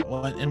phenomenal.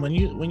 And when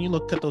you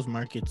look at those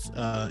markets,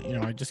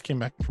 I just came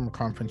back from a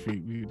conference.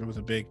 There was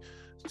a big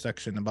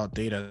section about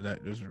data that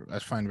I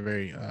find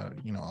very,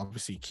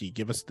 obviously key.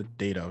 Give us the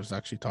data. I was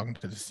actually talking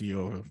to the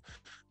CEO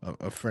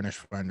of Furnish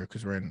Finder,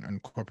 because we're in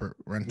corporate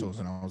rentals,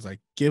 and I was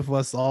like, give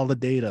us all the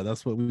data.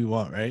 That's what we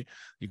want, right?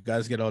 You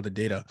guys get all the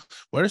data.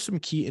 What are some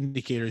key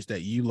indicators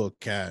that you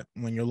look at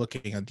when you're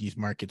looking at these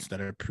markets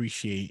that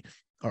appreciate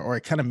or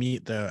kind of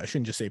meet I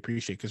shouldn't just say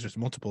appreciate, because there's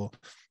multiple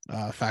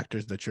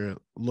factors that you're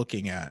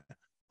looking at,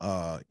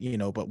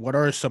 but what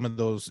are some of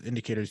those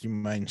indicators you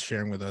mind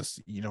sharing with us,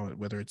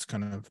 whether it's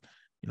kind of,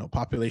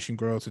 population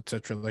growth,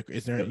 etc. Like,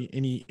 is there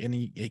any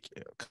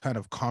kind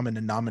of common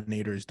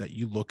denominators that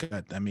you look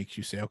at that makes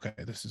you say, okay,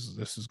 this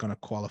is going to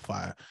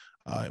qualify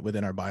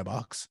within our buy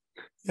box?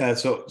 Yeah,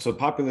 so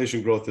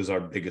population growth is our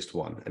biggest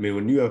one. I mean,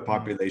 when you have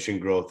population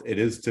growth, it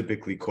is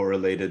typically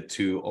correlated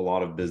to a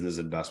lot of business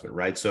investment,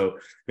 right? So,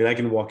 I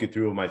can walk you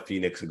through my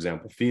Phoenix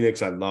example.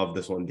 Phoenix, I love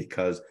this one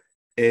because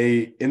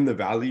in the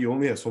valley, you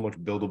only have so much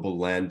buildable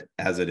land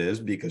as it is,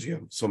 because you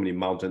have so many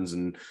mountains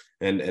and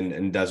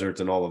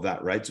deserts and all of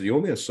that, right? So you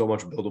only have so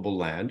much buildable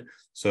land.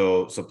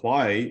 So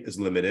supply is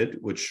limited,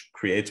 which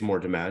creates more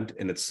demand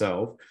in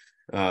itself.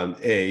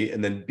 A,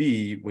 and then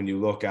B, when you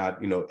look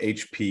at,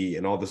 HP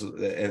and all this,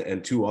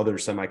 and two other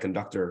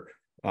semiconductor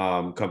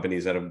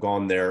companies that have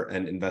gone there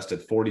and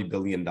invested $40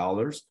 billion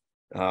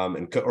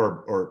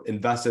or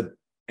invested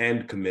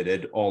and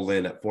committed all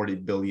in at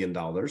 $40 billion,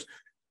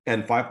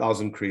 and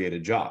 5,000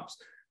 created jobs.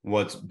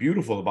 What's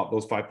beautiful about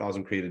those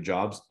 5,000 created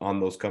jobs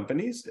on those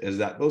companies is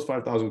that those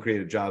 5,000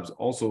 created jobs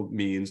also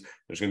means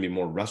there's going to be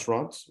more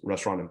restaurant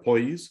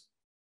employees,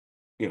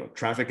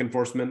 traffic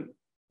enforcement,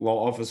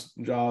 law office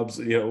jobs,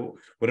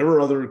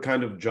 whatever other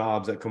kind of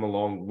jobs that come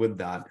along with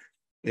that.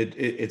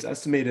 It's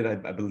estimated,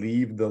 I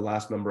believe the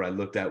last number I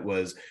looked at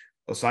was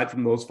aside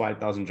from those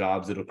 5,000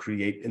 jobs, it'll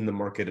create in the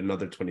market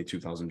another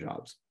 22,000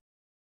 jobs.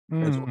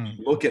 And so if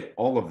you look at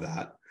all of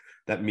that,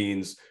 that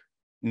means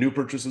new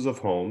purchases of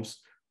homes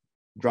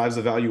drives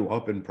the value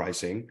up in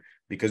pricing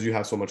because you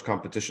have so much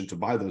competition to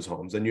buy those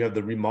homes. And you have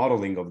the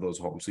remodeling of those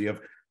homes. So you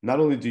have, not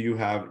only do you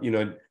have,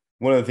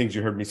 one of the things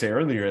you heard me say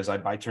earlier is I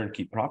buy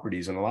turnkey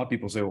properties. And a lot of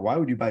people say, well, why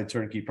would you buy a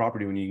turnkey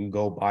property when you can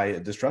go buy a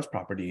distressed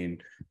property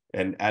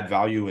and add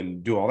value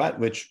and do all that,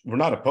 which we're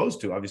not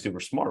opposed to. Obviously,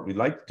 we're smart. We'd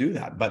like to do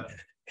that. But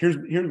here's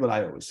what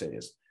I always say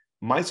is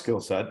my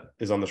skill set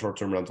is on the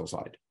short-term rental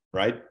side,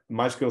 right?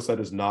 My skill set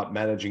is not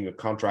managing a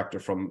contractor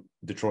from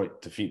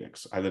Detroit to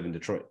Phoenix. I live in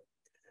Detroit.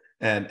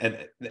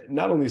 And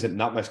not only is it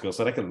not my skill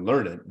set, I can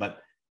learn it, but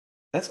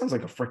that sounds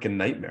like a freaking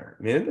nightmare.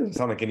 I mean, it doesn't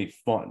sound like any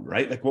fun,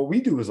 right? Like what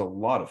we do is a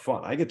lot of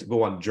fun. I get to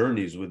go on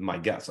journeys with my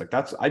guests. Like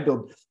I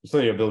build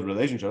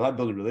relationships. I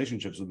build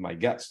relationships with my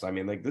guests. I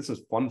mean, like this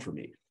is fun for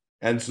me.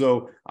 And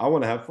so I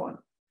want to have fun.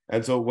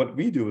 And so what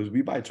we do is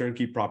we buy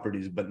turnkey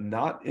properties, but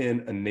not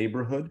in a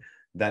neighborhood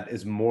that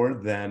is more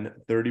than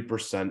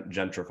 30%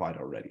 gentrified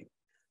already.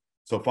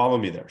 So follow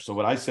me there. So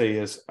what I say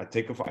is I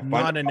take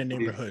not in a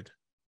neighborhood.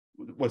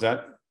 What's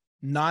that?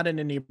 Not in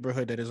a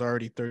neighborhood that is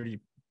already 30%.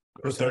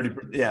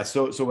 Yeah.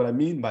 So what I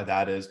mean by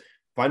that is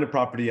find a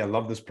property. I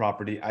love this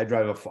property. I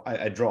draw a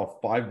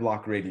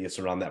 5-block radius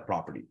around that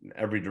property in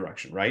every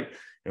direction, right?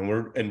 And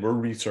we're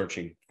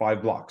researching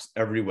 5 blocks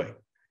every way.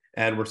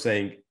 And we're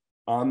saying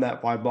on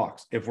that 5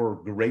 blocks, if we're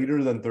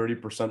greater than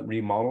 30%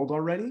 remodeled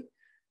already,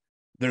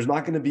 there's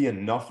not going to be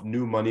enough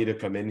new money to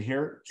come in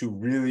here to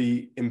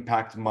really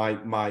impact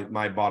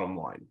my bottom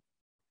line.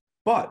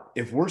 But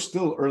if we're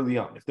still early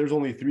on, if there's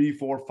only 3,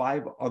 4,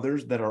 5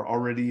 others that are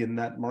already in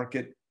that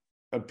market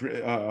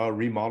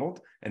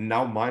remodeled, and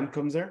now mine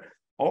comes there,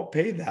 I'll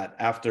pay that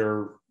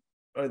after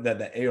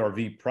the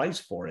ARV price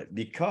for it,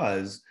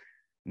 because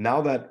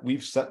now that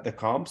we've set the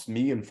comps,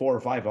 me and 4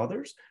 or 5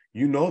 others,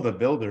 the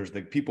builders,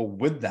 the people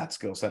with that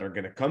skill set are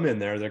going to come in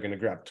there, they're going to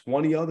grab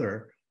 20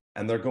 other,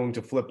 and they're going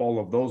to flip all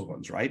of those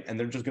ones, right? And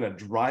they're just going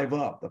to drive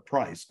up the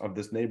price of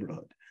this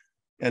neighborhood.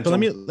 And so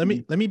let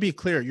me be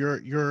clear.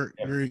 Your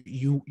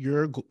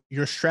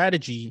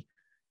strategy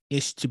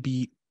is to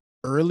be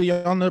early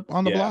on the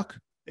block.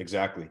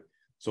 Exactly.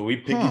 So we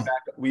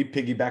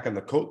piggyback on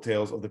the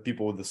coattails of the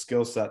people with the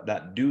skill set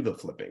that do the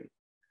flipping,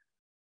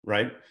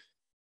 right?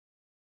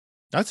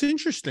 That's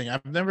interesting.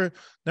 I've never.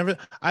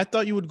 I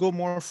thought you would go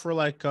more for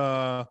like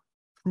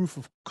proof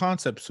of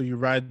concept, so you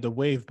ride the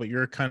wave, but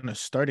you're kind of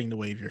starting the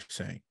wave. You're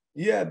saying.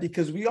 Yeah,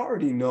 because we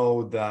already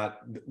know that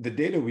the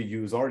data we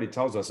use already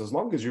tells us as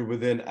long as you're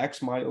within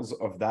X miles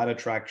of that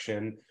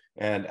attraction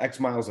and X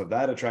miles of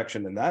that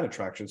attraction and that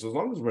attraction. So as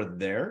long as we're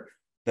there,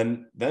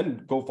 then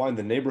go find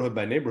the neighborhood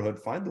by neighborhood,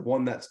 find the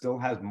one that still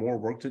has more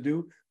work to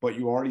do, but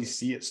you already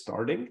see it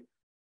starting.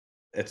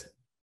 It's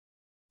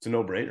a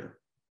no-brainer,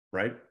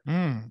 right?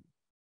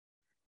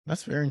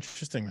 That's very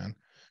interesting, man.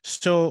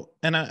 So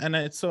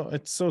it's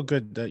so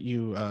good that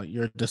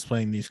you're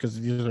displaying these,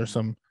 because these are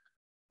some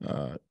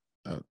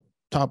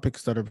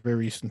topics that are very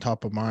recent,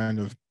 top of mind,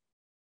 of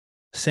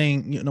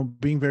saying,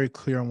 being very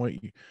clear on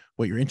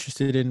what you're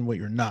interested in, what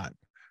you're not,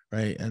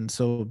 right? And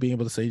so being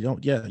able to say,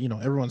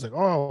 everyone's like,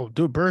 oh,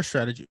 do a burst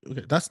strategy.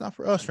 Okay, that's not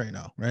for us right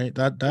now, right?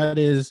 That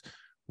is,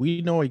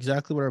 we know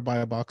exactly what our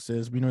buy box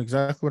is. We know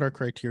exactly what our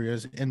criteria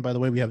is. And by the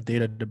way, we have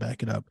data to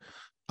back it up.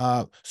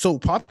 So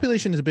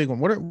population is a big one.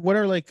 What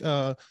are like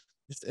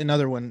just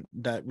another one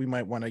that we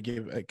might want to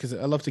give, because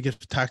I love to give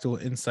tactical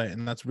insight,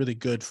 and that's really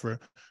good for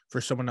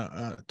someone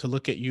to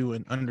look at you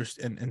and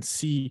understand and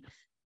see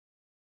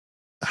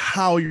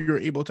how you're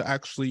able to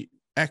actually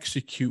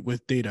execute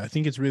with data. I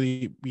think it's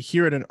really, we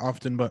hear it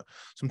often, but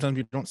sometimes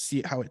you don't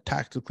see how it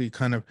tactically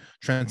kind of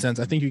transcends.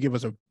 I think you give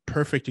us a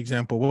perfect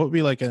example. What would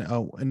be like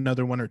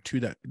another one or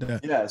two that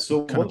yeah.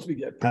 So once we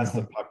get past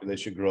the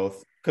population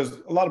growth, because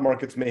a lot of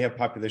markets may have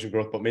population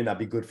growth but may not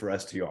be good for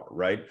STR,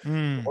 right?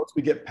 Once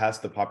we get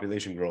past the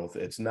population growth,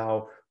 it's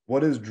now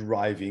what is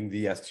driving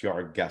the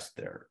STR guest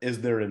there?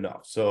 Is there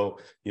enough? So,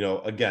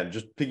 again,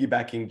 just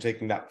piggybacking,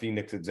 taking that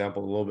Phoenix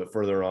example a little bit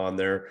further on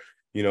there,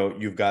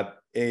 you've got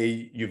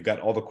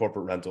all the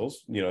corporate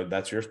rentals,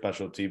 that's your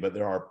specialty, but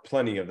there are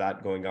plenty of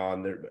that going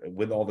on there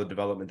with all the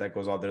development that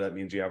goes on there. That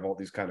means you have all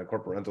these kind of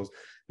corporate rentals.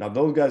 Now,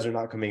 those guys are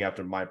not coming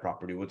after my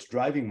property. What's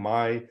driving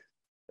my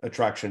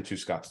attraction to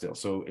Scottsdale?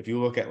 So if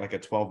you look at like a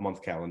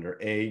 12-month calendar,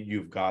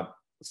 you've got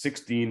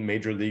 16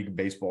 Major League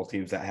Baseball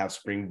teams that have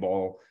spring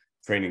ball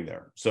training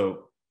there.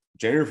 So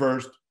January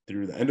 1st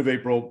through the end of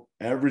April,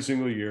 every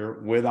single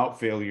year, without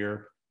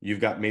failure, you've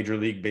got Major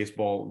League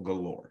Baseball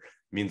galore.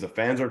 Means the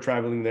fans are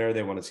traveling there.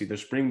 They want to see their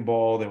spring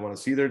ball. They want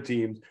to see their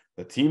teams.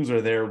 The teams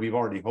are there. We've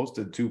already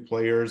hosted 2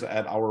 players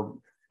at our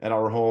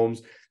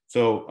homes.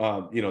 So,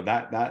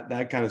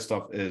 that kind of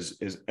stuff is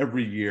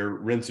every year,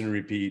 rinse and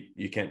repeat.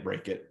 You can't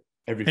break it.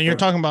 And you're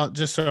talking about,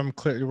 just so I'm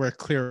clear, we're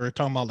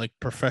talking about like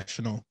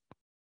professional,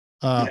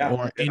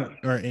 or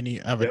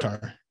any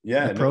avatar.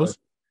 Yeah, like pros.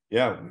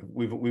 Yeah,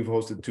 we've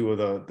hosted 2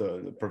 of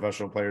the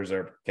professional players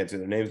there. Can't say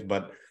their names,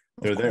 but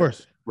they're there,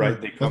 right?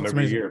 They come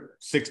every year.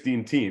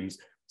 16 teams.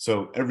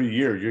 So every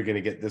year you're going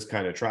to get this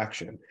kind of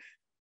traction.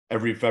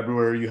 Every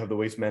February, you have the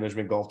Waste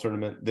Management Golf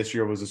Tournament. This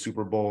year was the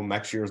Super Bowl.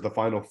 Next year is the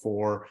Final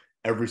Four.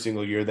 Every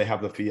single year they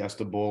have the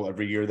Fiesta Bowl.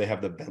 Every year they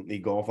have the Bentley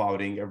Golf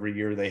Outing. Every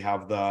year they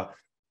have the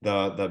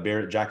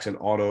Barrett Jackson the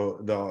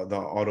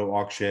auto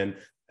auction.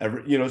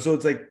 So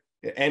it's like,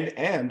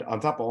 and on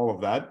top of all of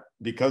that,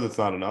 because it's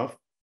not enough,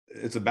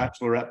 it's a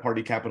bachelorette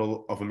party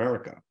capital of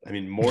America. I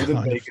mean, more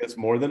than Vegas,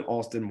 more than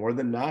Austin, more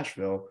than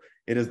Nashville.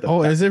 It is the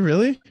best. Is it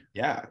really?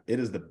 Yeah, it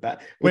is the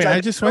best. Wait,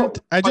 I just went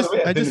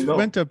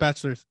to a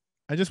bachelor's.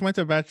 I just went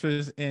to a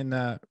bachelor's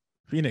in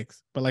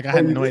Phoenix, but like I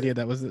had no idea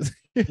that was this.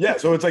 Yeah,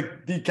 so it's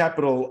like the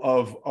capital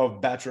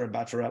of bachelor and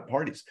bachelorette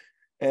parties.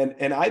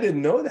 And I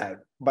didn't know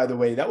that, by the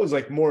way. That was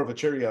like more of a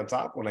cherry on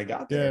top when I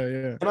got there.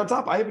 Yeah. And on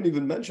top, I haven't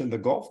even mentioned the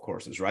golf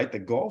courses, right? The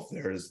golf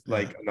there is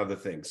like another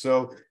thing.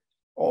 So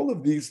all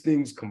of these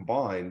things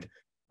combined,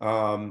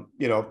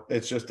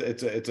 it's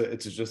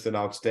just an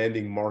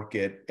outstanding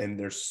market, and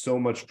there's so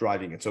much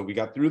driving it. So we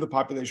got through the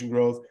population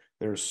growth.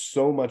 There's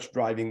so much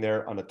driving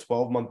there on a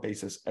 12-month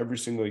basis every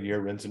single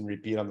year, rinse and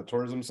repeat. On the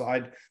tourism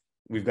side,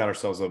 we've got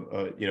ourselves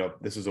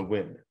this is a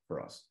win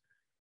for us.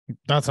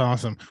 That's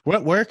awesome.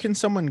 Where can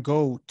someone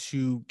go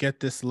to get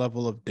this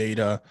level of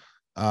data?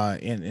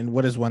 And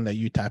what is one that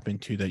you tap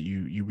into that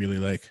you really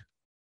like?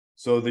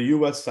 So the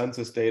U.S.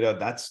 Census data,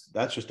 that's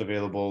just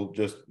available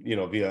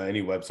via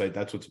any website.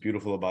 That's what's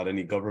beautiful about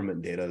any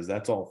government data, is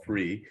that's all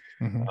free.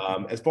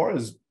 Mm-hmm. As far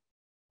as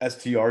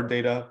STR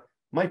data,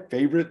 my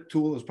favorite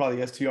tool is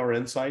probably STR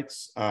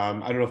Insights. I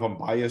don't know if I'm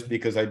biased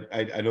because I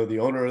know the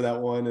owner of that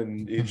one,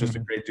 and he's just a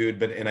great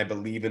dude, and I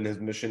believe in his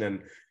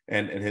mission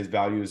and his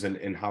values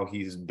and how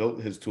he's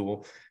built his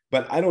tool.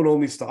 But I don't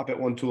only stop at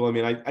one tool. I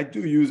mean, I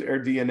do use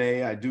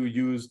AirDNA. I do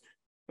use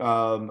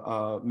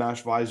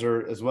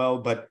MashVisor as well,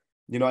 but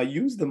I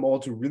use them all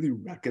to really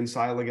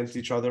reconcile against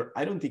each other.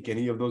 I don't think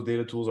any of those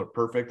data tools are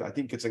perfect. I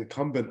think it's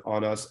incumbent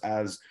on us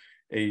as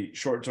a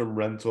short-term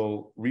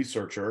rental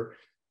researcher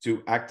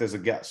to act as a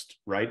guest,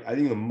 right? I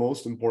think the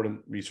most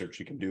important research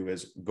you can do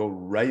is go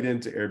right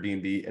into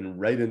Airbnb and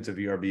right into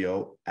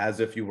VRBO as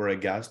if you were a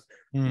guest.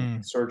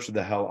 Search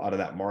the hell out of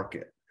that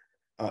market.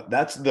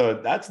 That's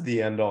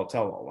the end all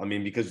tell all. I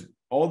mean, because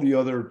all the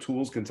other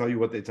tools can tell you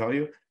what they tell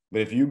you,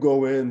 but if you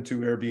go into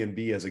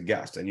Airbnb as a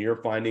guest and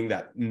you're finding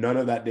that none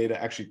of that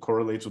data actually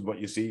correlates with what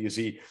you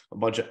see a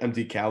bunch of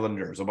empty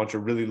calendars, a bunch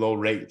of really low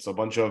rates, a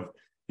bunch of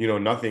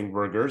nothing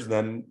burgers,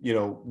 then,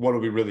 what are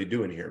we really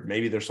doing here?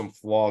 Maybe there's some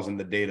flaws in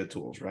the data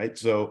tools, right?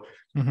 So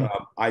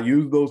I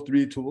use those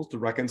three tools to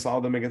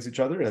reconcile them against each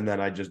other. And then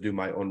I just do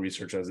my own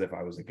research as if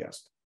I was a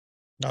guest.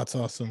 That's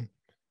awesome.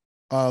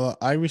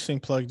 I recently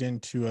plugged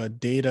into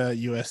datausa.io.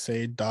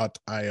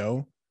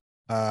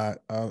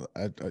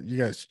 You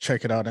guys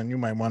check it out, and you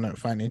might want to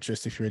find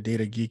interest if you're a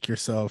data geek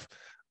yourself.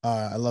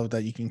 I love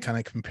that you can kind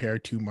of compare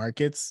two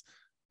markets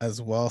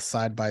as well,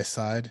 side by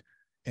side.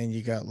 And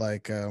you got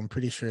I'm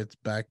pretty sure it's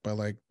backed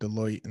by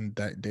Deloitte and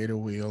Data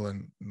Wheel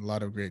and a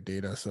lot of great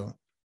data. So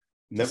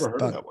never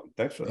heard of that one.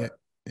 Thanks for that.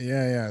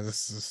 Yeah.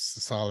 This is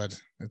solid.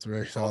 It's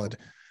very solid.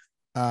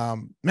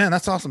 Man,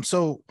 that's awesome.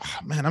 So,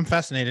 man, I'm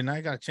fascinated. And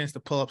I got a chance to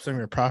pull up some of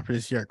your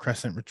properties here at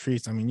Crescent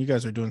Retreats. I mean, you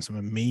guys are doing some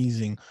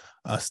amazing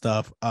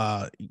stuff,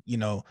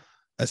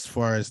 as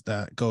far as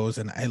that goes.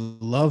 And I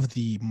love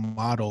the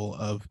model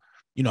of,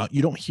 you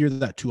don't hear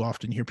that too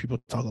often. You hear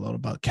people talk a lot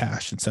about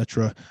cash,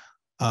 etc.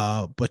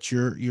 But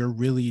you're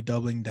really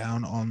doubling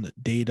down on the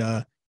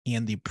data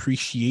and the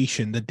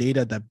appreciation, the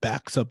data that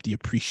backs up the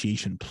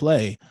appreciation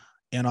play.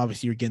 And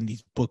obviously you're getting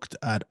these booked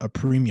at a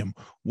premium.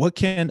 What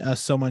can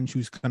someone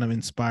who's kind of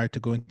inspired to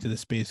go into the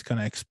space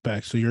kind of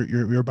expect? So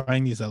you're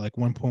buying these at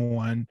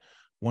 1.1,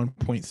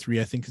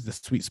 1.3, I think is the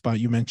sweet spot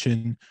you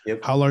mentioned.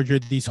 Yep. How large are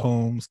these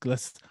homes?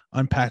 Let's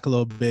unpack a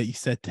little bit. You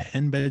said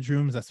 10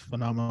 bedrooms. That's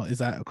phenomenal. Is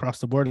that across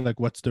the board?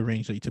 What's the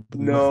range that you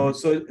typically? No,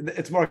 so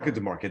it's market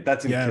to market.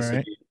 That's in Kissimmee.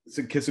 Right?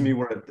 So Kissimmee,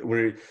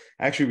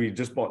 we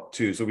just bought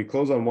two. So we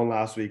closed on one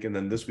last week, and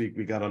then this week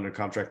we got under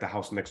contract the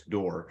house next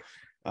door.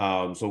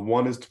 So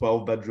one is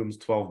 12 bedrooms,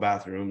 12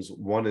 bathrooms.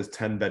 One is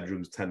 10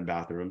 bedrooms, 10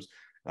 bathrooms.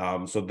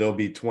 So there'll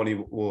be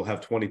 20. We'll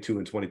have 22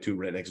 and 22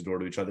 right next door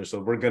to each other. So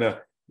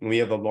we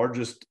have the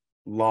largest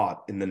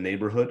lot in the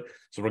neighborhood.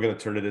 So we're going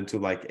to turn it into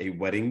a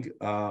wedding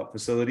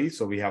facility.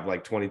 So we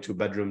have 22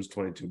 bedrooms,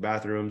 22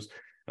 bathrooms.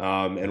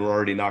 And we're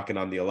already knocking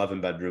on the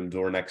 11 bedroom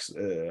door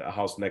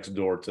house next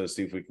door to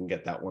see if we can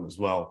get that one as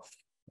well.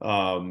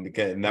 And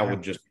that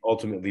would just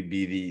ultimately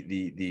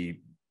be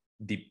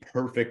the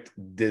perfect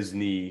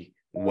Disney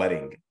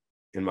wedding,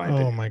 in my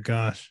opinion. Oh my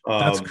gosh,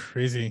 that's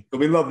crazy. So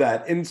we love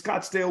that. In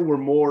Scottsdale, we're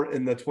more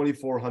in the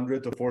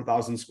 2,400 to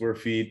 4,000 square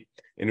feet,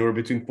 and we're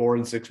between 4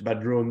 and 6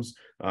 bedrooms.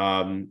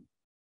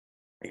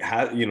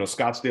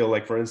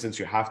 Scottsdale, for instance,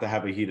 you have to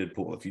have a heated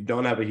pool. If you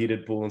don't have a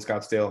heated pool in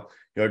Scottsdale,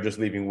 you're just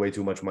leaving way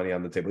too much money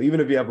on the table. Even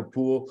if you have a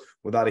pool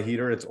without a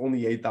heater, it's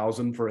only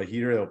 $8,000 for a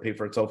heater. It'll pay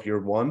for itself year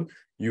one.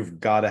 You've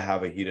got to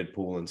have a heated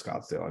pool in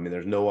Scottsdale. I mean,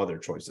 there's no other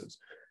choices.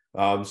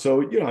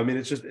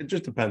 It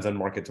just depends on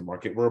market to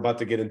market. We're about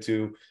to get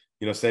into,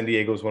 San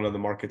Diego is one of the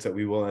markets that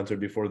we will enter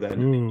before the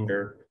end of the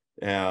year.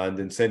 And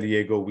in San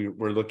Diego,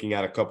 we're looking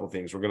at a couple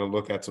things. We're going to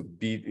look at some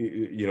beach,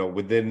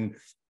 within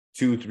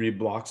 2-3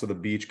 blocks of the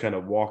beach, kind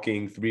of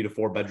walking 3 to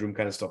 4 bedroom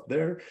kind of stuff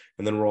there.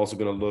 And then we're also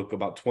going to look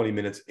about 20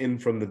 minutes in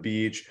from the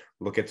beach,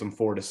 look at some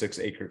 4 to 6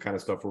 acre kind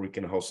of stuff where we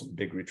can host some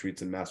big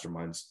retreats and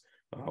masterminds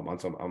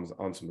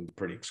on some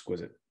pretty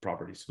exquisite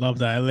properties. Love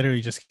that. I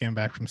literally just came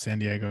back from San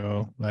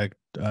Diego like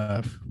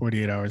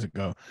 48 hours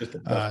ago. Just the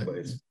best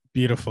place.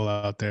 Beautiful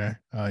out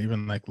there.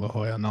 Even like La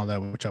Jolla and all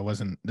that, which I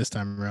wasn't this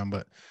time around,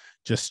 but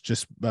just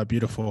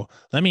beautiful.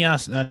 Let me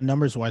ask,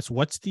 numbers wise,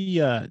 what's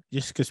the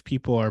just because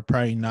people are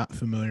probably not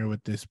familiar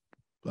with this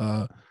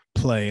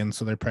play, and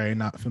so they're probably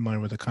not familiar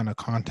with the kind of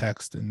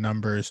context and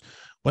numbers.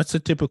 What's a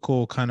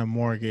typical kind of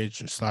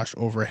mortgage /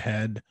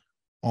 overhead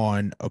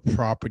on a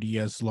property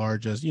as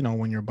large as,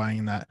 when you're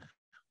buying that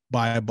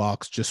buy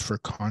box, just for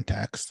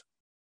context?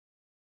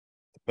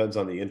 Depends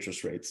on the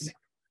interest rates.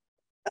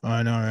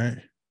 I know, right?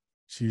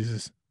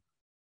 Jesus.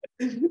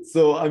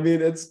 So I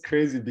mean, it's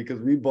crazy because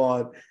we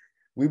bought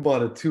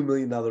a $2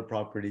 million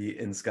property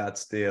in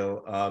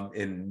Scottsdale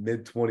in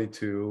mid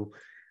 22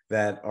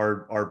 that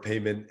our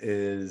payment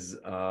is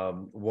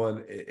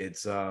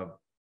it's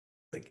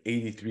like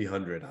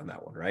 $8,300 on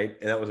that one, right?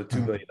 And that was a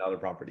 $2 million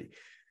property.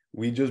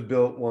 We just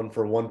built one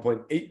for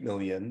 1.8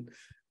 million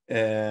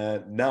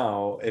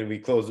and we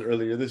closed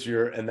earlier this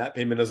year, and that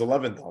payment is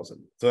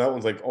 11,000. So that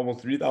one's like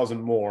almost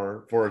 3,000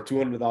 more for a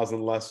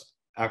 200,000 less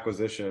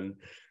acquisition.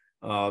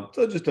 So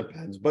it just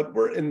depends, but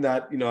we're in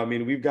that, I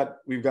mean, we've got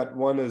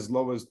one as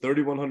low as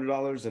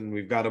 $3,100 and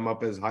we've got them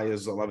up as high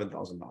as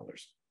 $11,000.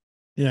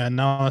 Yeah.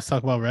 Now let's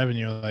talk about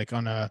revenue, like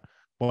on a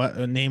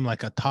name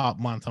like a top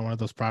month on one of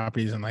those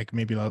properties, and like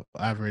maybe low,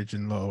 average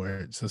and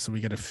lower. So we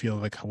get a feel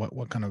like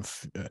what kind of,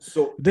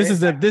 so this is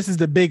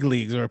the big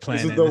leagues we're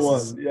playing. This is the one.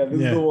 This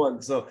is the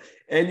one. So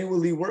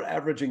we're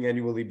averaging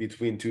annually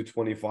between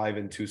 225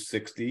 and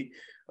 260.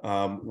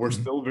 We're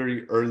still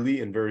very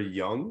early and very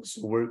young.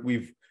 So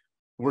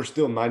we're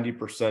still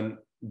 90%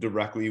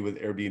 directly with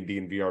Airbnb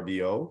and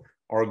VRBO.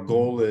 Our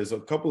goal is a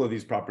couple of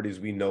these properties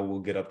we know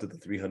will get up to the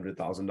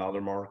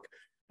 $300,000 mark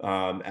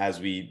as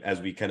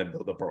we kind of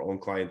build up our own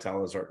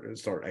clientele and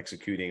start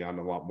executing on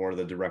a lot more of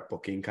the direct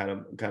booking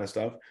kind of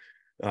stuff.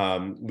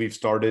 We've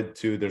started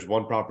to, there's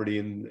one property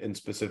in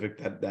specific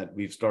that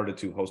we've started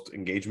to host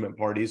engagement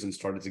parties and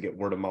started to get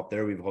word of mouth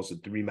there. We've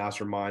hosted 3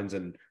 masterminds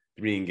and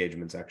 3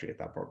 engagements actually at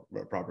that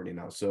property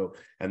now. So,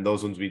 and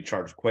those ones we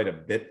charge quite a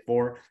bit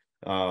for.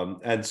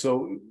 And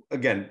so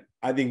again,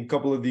 I think a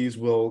couple of these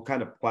will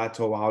kind of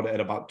plateau out at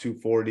about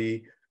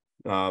 240.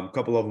 A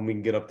couple of them we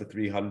can get up to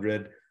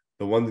 300.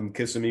 The ones in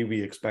Kissimmee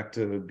we expect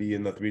to be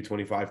in the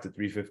 325 to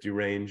 350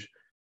 range.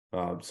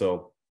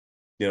 So,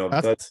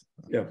 that's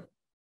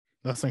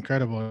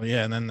incredible.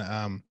 Yeah. And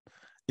then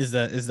is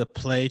the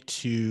play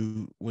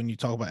to, when you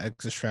talk about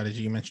exit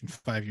strategy, you mentioned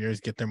 5 years,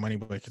 get their money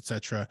back,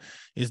 etc.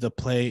 Is the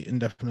play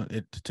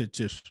indefinitely to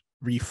just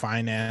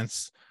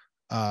refinance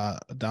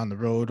down the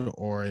road,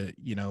 or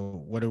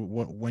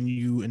what when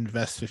you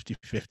invest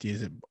 50-50,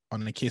 is it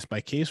on a case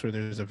by case, where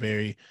there's a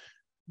very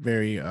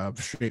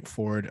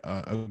straightforward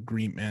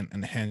agreement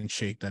and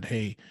handshake that,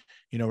 hey,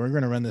 we're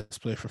going to run this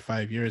play for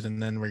 5 years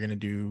and then we're going to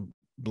do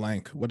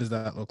blank? What does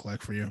that look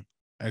like for you,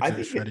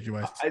 exit strategy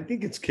wise? I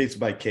think it's case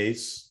by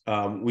case.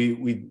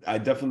 I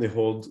definitely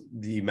hold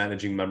the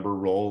managing member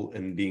role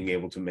in being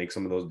able to make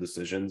some of those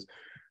decisions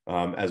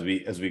as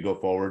we go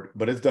forward,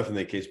 but it's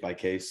definitely case by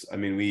case. I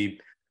mean, we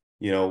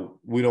don't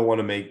want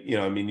to make,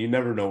 you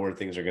never know where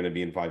things are going to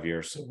be in 5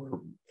 years.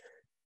 So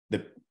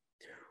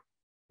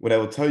what I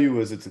will tell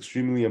you is it's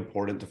extremely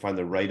important to find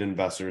the right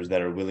investors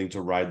that are willing to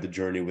ride the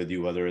journey with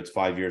you, whether it's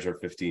 5 years or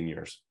 15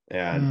 years.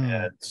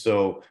 And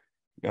so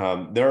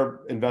there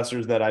are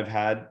investors that I've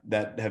had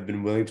that have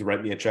been willing to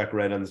write me a check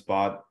right on the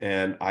spot.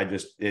 And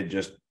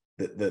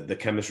the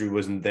chemistry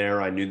wasn't there.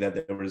 I knew that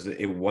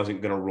it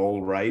wasn't going to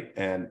roll right.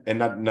 And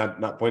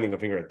not pointing a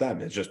finger at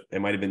them. It's just,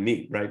 it might've been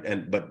me.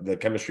 Right. But the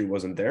chemistry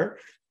wasn't there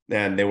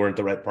and they weren't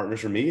the right partners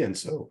for me. And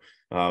so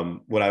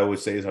what I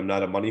always say is I'm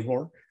not a money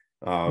whore.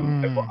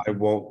 I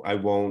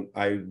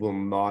will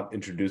not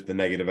introduce the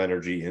negative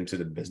energy into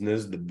the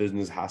business. The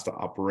business has to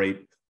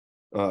operate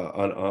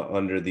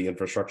under the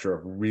infrastructure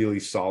of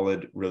really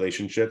solid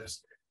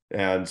relationships.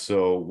 And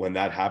so when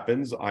that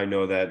happens, I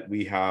know that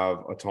we have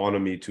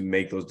autonomy to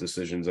make those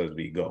decisions as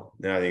we go.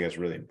 And I think that's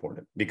really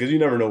important because you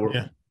never know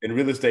in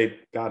real estate.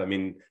 God, I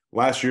mean,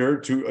 last year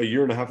to a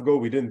year and a half ago,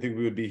 we didn't think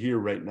we would be here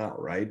right now.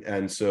 Right.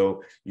 And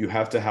so you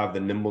have to have the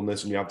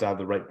nimbleness and you have to have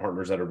the right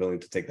partners that are willing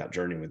to take that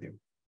journey with you.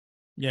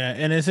 Yeah.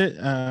 And is it,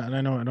 and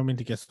I don't mean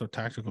to get so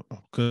tactical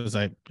because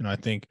I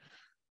think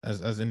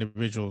as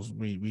individuals,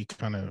 we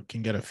kind of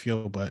can get a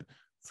feel, but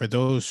for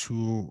those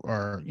who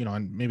are,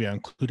 and maybe I'm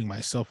including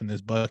myself in this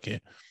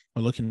bucket,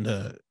 are looking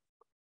to,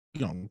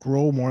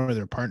 grow more of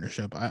their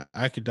partnership,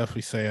 I could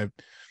definitely say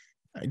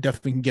I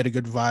definitely can get a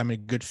good vibe and a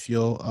good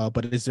feel.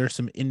 But is there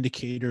some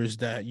indicators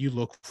that you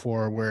look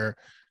for where,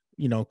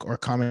 or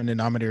common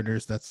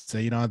denominators that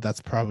say,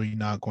 that's probably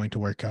not going to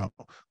work out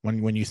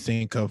when you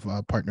think of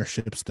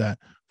partnerships that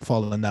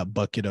fall in that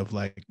bucket of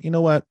like, you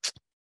know what,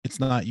 it's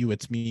not you,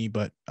 it's me,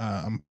 but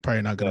I'm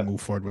probably not going to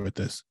move forward with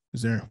this?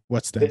 Is there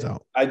what stands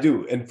out? I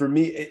do. And for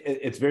me,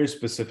 it's very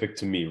specific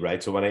to me,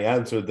 right? So when I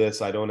answer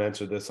this, I don't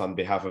answer this on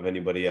behalf of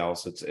anybody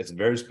else. It's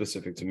very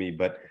specific to me.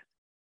 But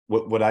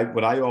what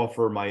I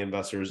offer my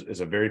investors is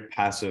a very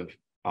passive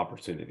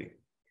opportunity.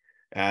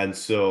 And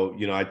so,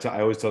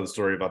 I always tell the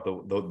story about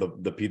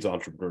the pizza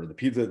entrepreneur,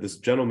 this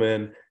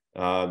gentleman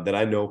that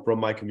I know from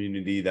my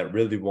community that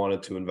really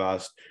wanted to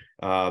invest.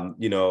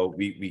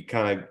 We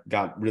kind of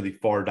got really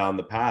far down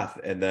the path,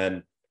 and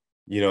then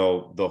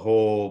the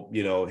whole,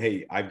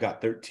 hey, I've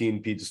got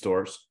 13 pizza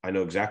stores. I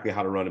know exactly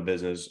how to run a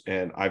business,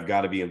 and I've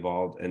got to be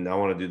involved, and I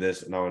want to do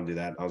this and I want to do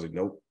that. And I was like,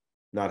 nope,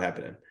 not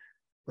happening.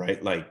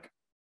 Right. Like,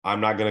 I'm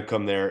not going to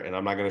come there, and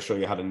I'm not going to show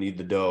you how to knead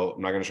the dough.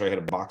 I'm not going to show you how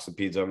to box the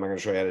pizza. I'm not going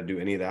to show you how to do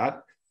any of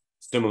that.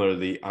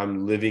 Similarly,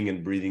 I'm living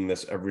and breathing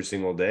this every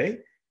single day.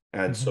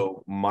 And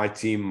so my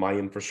team, my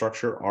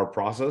infrastructure, our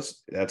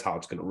process, that's how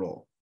it's going to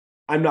roll.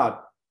 I'm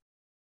not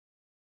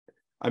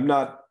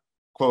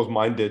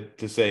closed-minded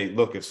to say,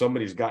 look, if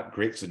somebody's got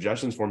great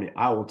suggestions for me,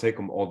 I will take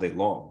them all day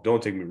long.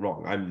 Don't take me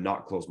wrong. I'm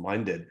not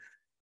closed-minded,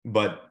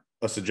 but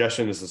a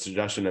suggestion is a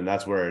suggestion, and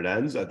that's where it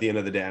ends. At the end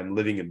of the day, I'm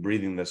living and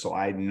breathing this. So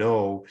I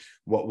know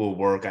what will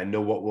work. I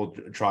know what will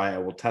try. I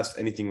will test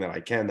anything that I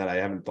can that I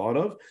haven't thought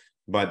of.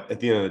 But at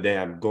the end of the day,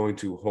 I'm going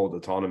to hold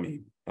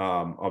autonomy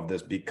of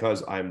this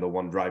because I'm the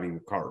one driving the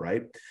car,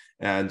 right?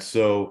 And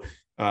so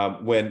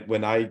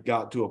when I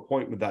got to a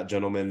point with that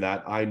gentleman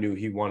that I knew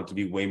he wanted to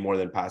be way more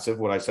than passive,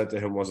 what I said to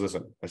him was,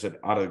 listen, I said,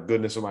 out of the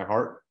goodness of my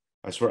heart,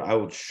 I swear I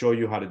will show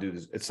you how to do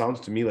this. It sounds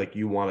to me like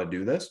you want to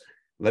do this.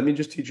 Let me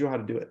just teach you how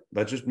to do it.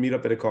 Let's just meet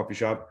up at a coffee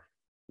shop.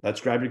 Let's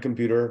grab your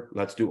computer.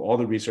 Let's do all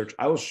the research.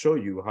 I will show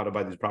you how to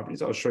buy these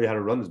properties. I'll show you how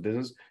to run this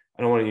business.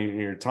 I don't want any of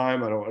your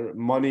time. I don't want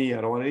money.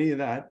 I don't want any of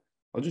that.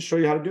 I'll just show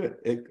you how to do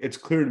it. It's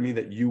clear to me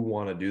that you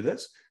want to do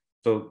this.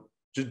 So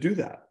just do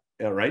that.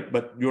 All right.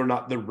 But you're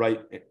not the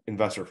right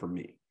investor for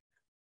me.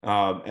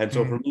 And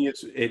so for me,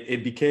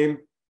 it became,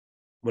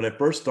 when I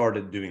first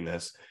started doing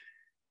this,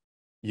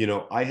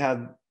 I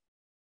had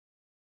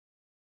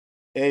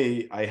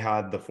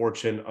the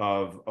fortune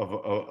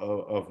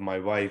of my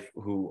wife,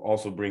 who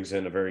also brings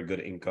in a very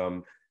good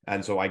income.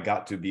 And so I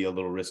got to be a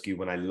little risky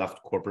when I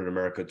left corporate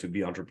America to be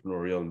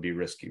entrepreneurial and be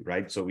risky,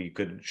 right? So we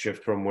could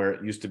shift from where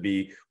it used to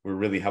be, we're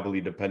really heavily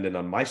dependent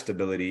on my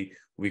stability.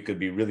 We could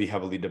be really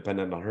heavily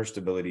dependent on her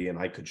stability, and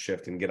I could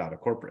shift and get out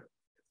of corporate.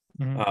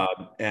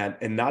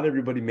 And not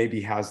everybody maybe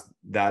has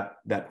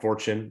that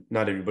fortune.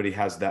 Not everybody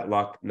has that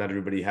luck. Not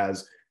everybody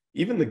has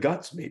even the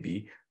guts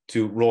maybe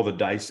to roll the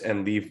dice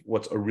and leave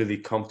what's a really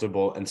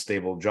comfortable and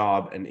stable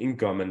job and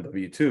income and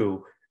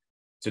W-2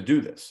 to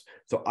do this.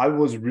 So I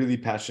was really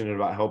passionate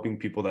about helping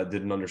people that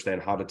didn't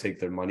understand how to take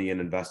their money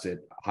and invest it,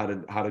 how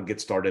to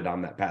get started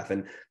on that path.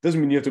 And it doesn't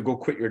mean you have to go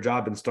quit your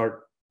job and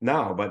start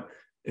now, but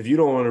if you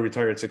don't want to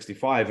retire at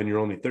 65 and you're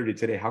only 30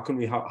 today, how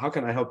can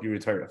I help you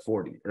retire at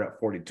 40 or at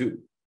 42?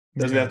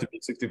 Doesn't have to be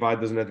 65,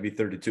 doesn't have to be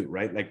 32,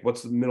 right? Like,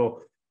 what's the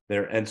middle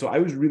there? And so I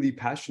was really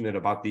passionate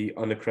about the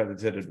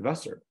unaccredited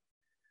investor.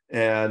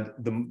 And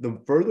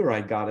the further I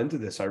got into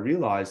this, I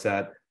realized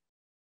that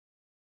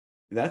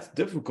that's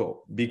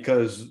difficult,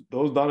 because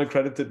those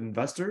non-accredited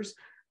investors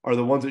are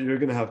the ones that you're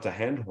going to have to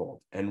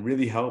handhold and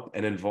really help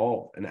and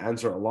involve and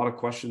answer a lot of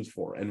questions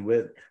for and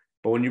with.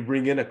 But when you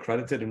bring in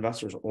accredited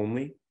investors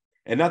only,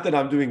 and not that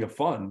I'm doing a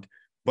fund,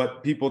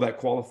 but people that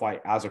qualify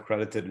as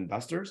accredited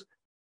investors,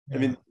 I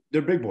mean,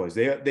 they're big boys.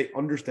 They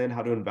understand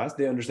how to invest.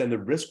 They understand the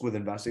risk with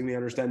investing. They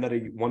understand that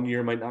one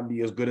year might not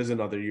be as good as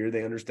another year.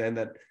 They understand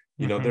that,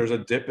 there's a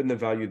dip in the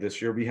value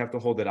this year. We have to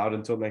hold it out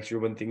until next year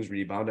when things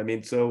rebound. I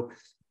mean, so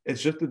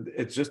it's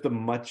just a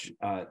much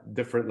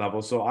different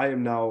level. So I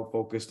am now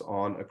focused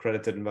on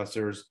accredited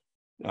investors.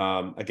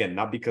 Again,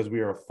 not because we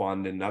are a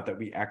fund and not that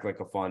we act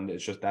like a fund.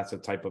 It's just that's a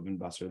type of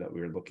investor that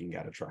we're looking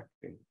at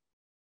attracting.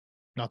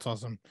 That's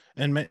awesome.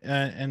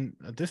 And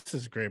this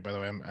is great, by the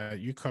way.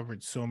 You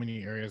covered so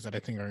many areas that I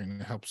think are going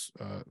to help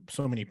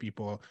so many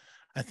people.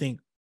 I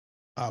think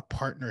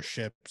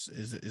partnerships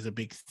is a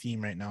big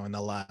theme right now in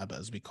the lab,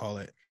 as we call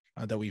it,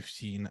 that we've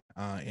seen.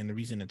 And the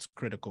reason it's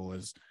critical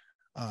is,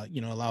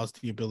 allows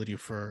the ability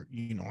for,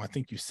 I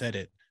think you said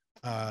it.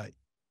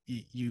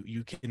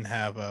 You can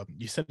have,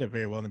 you said it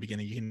very well in the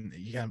beginning.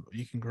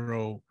 You can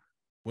grow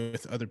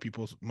with other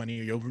people's money.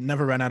 You'll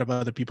never run out of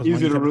other people's money.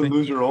 Easy to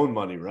lose your own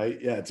money, right?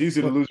 Yeah, it's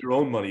easy to lose your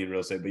own money in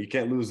real estate, but you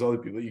can't lose other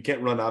people. You can't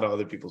run out of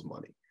other people's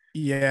money.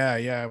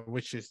 Yeah,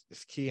 which is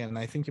key. And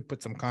I think you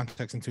put some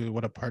context into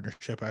what a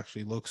partnership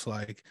actually looks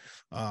like,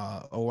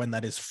 or when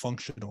that is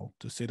functional,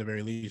 to say the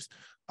very least.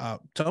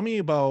 Tell me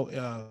about,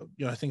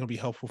 I think it'll be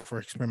helpful for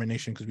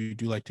experimentation, because we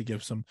do like to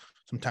give some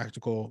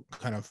tactical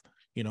kind of,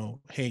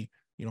 hey,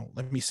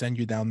 let me send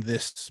you down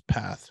this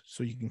path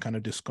so you can kind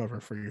of discover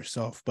for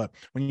yourself. But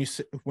when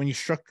you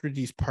structure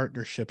these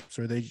partnerships,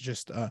 are they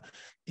just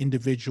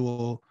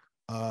individual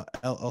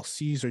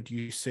LLCs, or do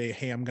you say,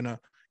 hey, I'm gonna,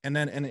 and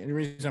the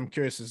reason I'm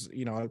curious is,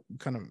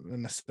 kind of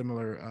in a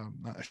similar,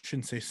 I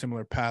shouldn't say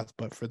similar path,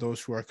 but for those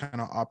who are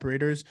kind of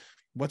operators,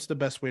 what's the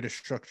best way to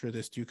structure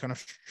this? Do you kind of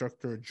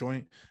structure a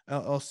joint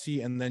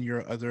LLC and then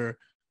your other,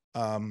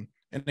 and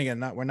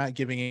again, we're not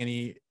giving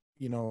any,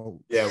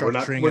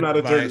 structuring we're not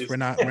advice.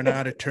 attorneys. We're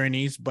not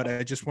attorneys, but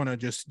I just want to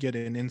just get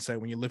an insight.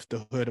 When you lift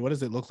the hood, what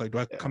does it look like? Do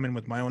I come in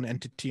with my own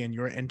entity and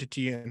your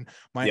entity, and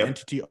my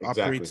entity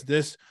operates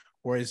this,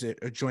 or is it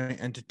a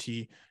joint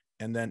entity?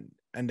 And then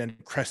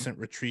Crescent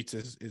Retreats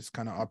is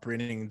kind of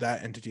operating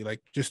that entity.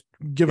 Like, just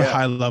give a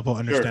high level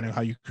understanding of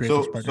how you create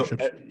those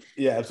partnerships.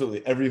 Yeah,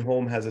 absolutely. Every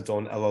home has its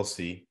own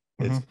LLC.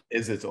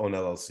 Is its own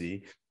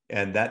LLC,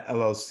 and that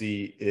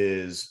LLC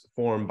is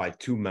formed by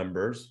two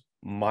members.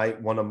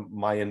 One of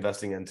my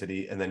investing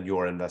entity, and then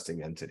your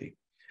investing entity.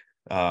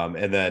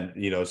 And then,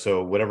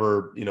 so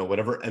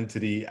whatever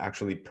entity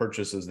actually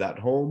purchases that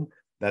home,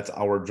 that's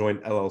our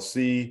joint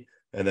LLC.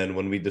 And then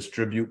when we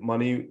distribute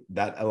money,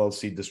 that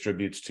LLC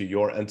distributes to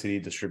your entity,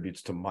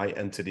 distributes to my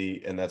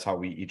entity, and that's how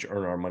we each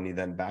earn our money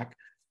then back.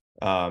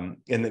 And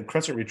then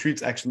Crescent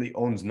Retreats actually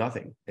owns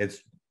nothing.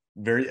 It's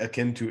very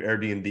akin to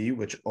Airbnb,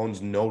 which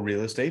owns no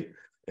real estate.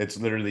 It's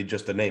literally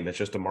just a name. It's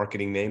just a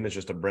marketing name. It's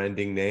just a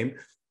branding name,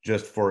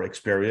 just for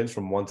experience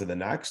from one to the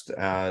next,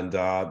 and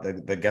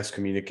the guest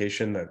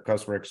communication, the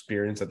customer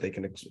experience that they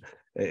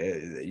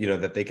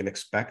can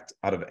expect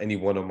out of any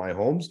one of my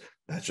homes.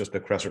 That's just the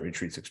Crescent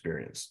Retreats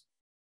experience.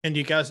 And do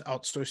you guys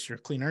outsource your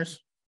cleaners?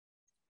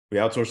 We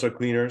outsource our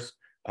cleaners.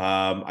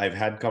 I've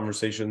had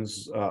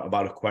conversations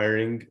about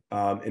acquiring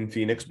in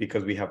Phoenix,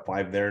 because we have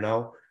 5 there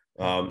now.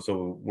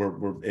 So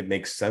it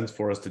makes sense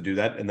for us to do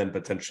that, and then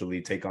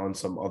potentially take on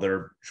some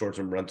other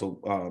short-term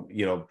rental,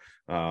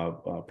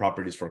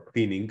 properties for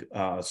cleaning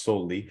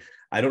solely.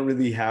 I don't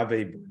really have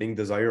a burning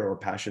desire or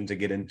passion to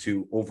get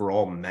into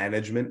overall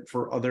management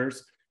for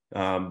others.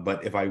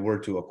 But if I were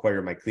to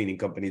acquire my cleaning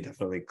company,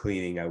 definitely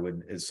cleaning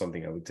is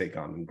something I would take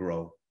on and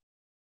grow.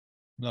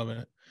 Love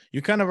it.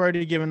 You kind of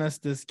already given us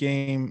this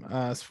game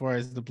as far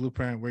as the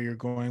blueprint where you're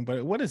going,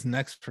 but what is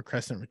next for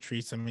Crescent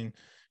Retreats? I mean,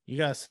 you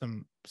got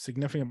some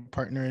significant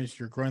partners,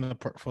 you're growing the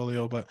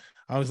portfolio, but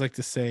I always like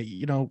to say,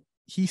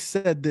 he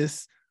said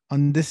this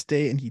on this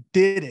day and he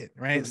did it,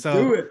 right?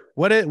 So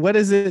what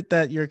is it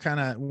that you're kind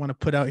of want to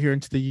put out here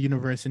into the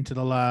universe, into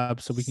the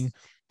lab, so we can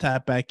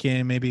tap back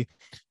in maybe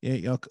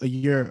a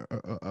year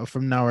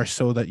from now or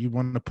so, that you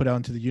want to put out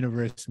into the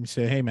universe and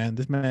say, hey man,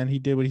 this man, he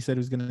did what he said he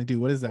was going to do?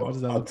 What is that? What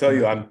is that? I'll tell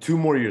you, I'm 2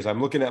 more years.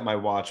 I'm looking at my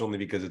watch only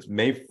because it's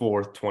May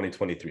 4th,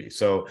 2023.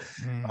 So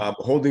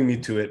holding me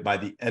to it. By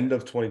the end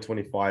of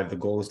 2025, the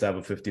goal is to have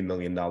a $50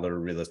 million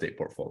real estate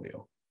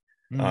portfolio.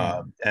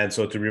 And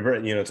so to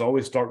revert, it's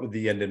always start with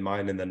the end in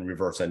mind and then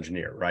reverse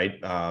engineer, right?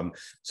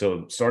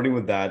 So starting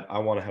with that, I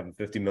want to have a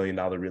 $50 million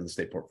real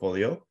estate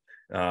portfolio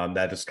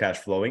that is cash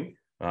flowing.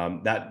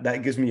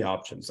 That gives me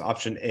options.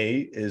 Option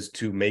A is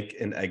to make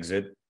an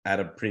exit at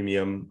a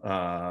premium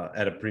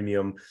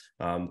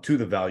to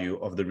the value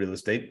of the real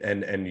estate,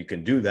 and you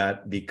can do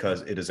that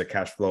because it is a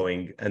cash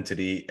flowing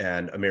entity,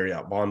 and a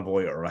Marriott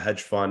Bonvoy or a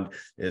hedge fund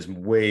is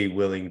way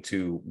willing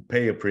to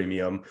pay a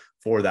premium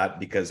for that,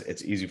 because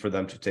it's easy for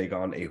them to take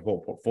on a whole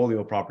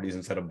portfolio of properties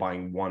instead of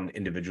buying one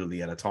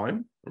individually at a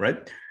time,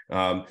 right?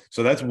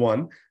 So that's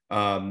one.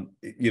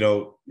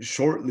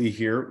 Shortly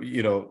here,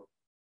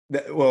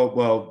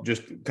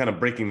 just kind of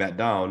breaking that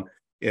down,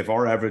 if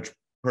our average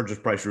purchase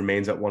price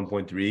remains at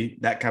 1.3,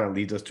 that kind of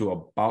leads us to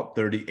about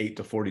 38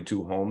 to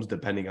 42 homes,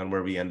 depending on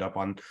where we end up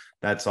on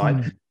that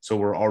side. So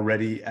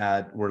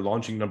we're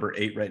launching number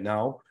 8 right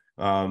now.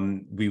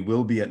 We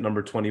will be at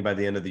number 20 by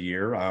the end of the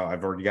year.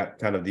 I've already got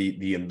kind of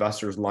the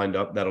investors lined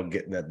up that'll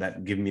get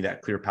that give me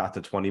that clear path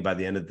to 20 by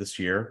the end of this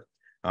year.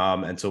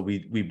 And so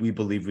we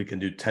believe we can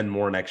do 10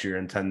 more next year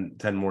and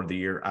 10 more the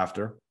year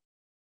after.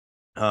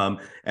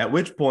 At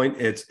which point,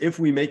 it's, if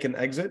we make an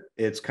exit,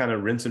 it's kind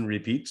of rinse and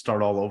repeat,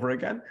 start all over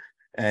again.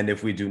 And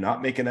if we do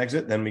not make an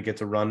exit, then we get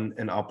to run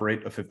and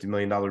operate a $50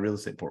 million real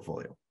estate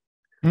portfolio.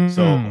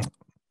 So,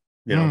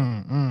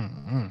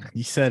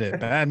 you said it.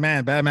 Bad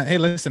man. Hey,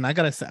 listen, I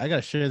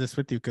gotta share this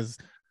with you, because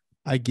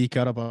I geek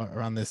out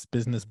around this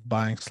business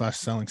buying /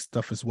 selling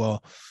stuff as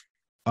well.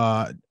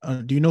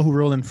 Do you know who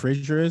Roland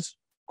Frazier is?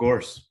 Of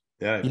course.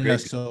 Yeah.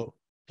 Great. So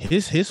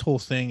his whole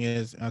thing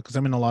is, because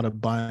I'm in a lot of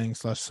buying /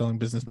 selling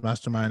business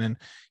mastermind, and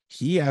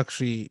he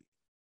actually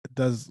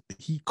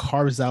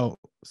carves out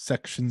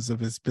sections of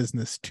his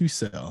business to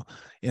sell.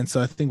 And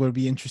so I think what would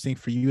be interesting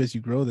for you as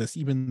you grow this,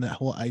 even that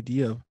whole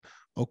idea of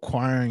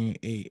acquiring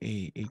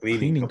a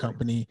cleaning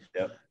company,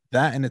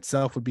 that in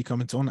itself would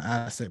become its own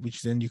asset,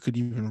 which then you could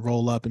even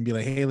roll up and be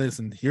like, hey,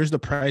 listen, here's the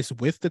price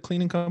with the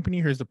cleaning company,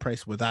 here's the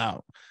price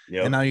without.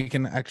 And now you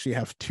can actually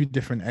have 2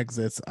 different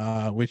exits,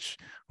 which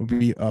would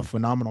be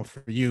phenomenal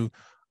for you.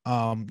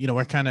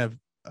 We're kind of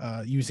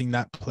using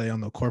that play on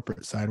the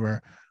corporate side,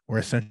 where we're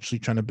essentially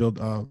trying to build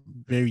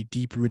very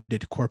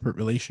deep-rooted corporate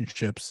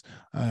relationships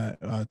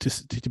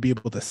to be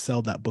able to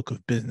sell that book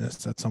of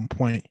business at some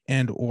point,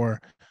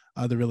 or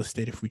the real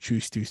estate if we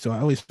choose to. So I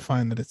always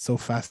find that it's so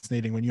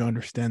fascinating when you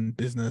understand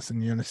business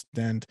and you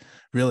understand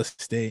real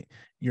estate,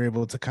 you're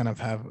able to kind of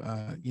have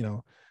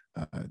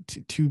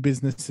 2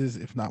 businesses,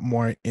 if not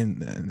more,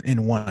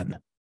 in one.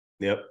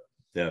 Yep.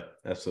 Yeah,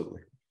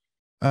 absolutely.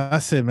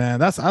 That's it,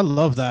 man. I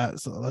love that.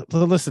 So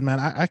listen, man,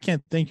 I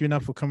can't thank you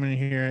enough for coming in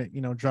here,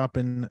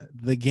 dropping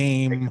the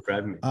game,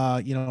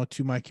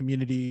 to my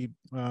community,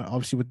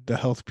 obviously with the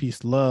health,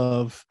 peace,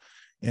 love,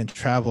 and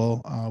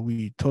travel.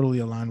 We totally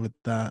align with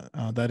that.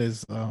 That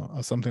is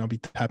something I'll be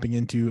tapping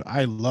into.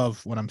 I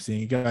love what I'm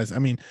seeing, you guys. I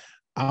mean,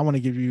 I want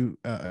to give you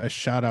a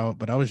shout out,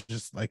 but I was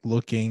just like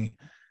looking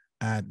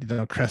at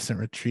Crescent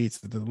Retreats,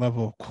 the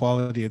level of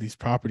quality of these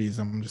properties.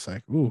 I'm just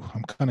like, ooh,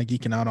 I'm kind of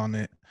geeking out on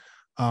it.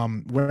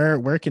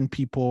 Where can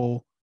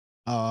people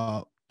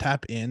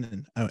tap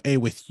in, A,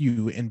 with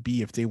you, and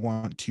B, if they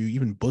want to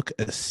even book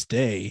a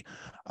stay?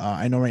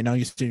 I know right now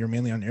you say you're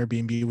mainly on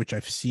Airbnb, which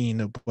I've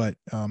seen, but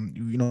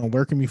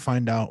where can we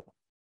find out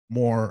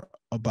more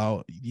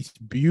about these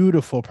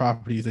beautiful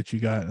properties that you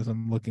got, as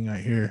I'm looking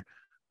at here,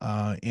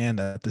 and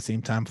at the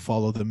same time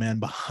follow the man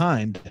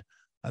behind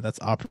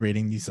that's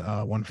operating these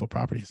wonderful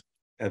properties?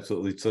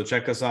 Absolutely. So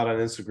check us out on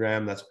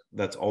Instagram.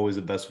 That's always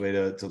the best way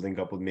to link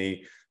up with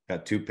me.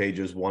 Got 2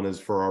 pages. One is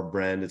for our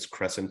brand. It's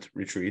Crescent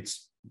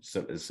Retreats.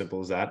 As simple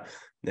as that.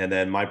 And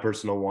then my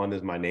personal one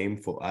is my name,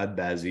 Fouad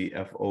Bazzi,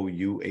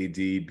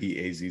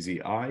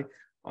 FOUADBAZZI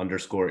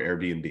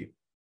 _Airbnb.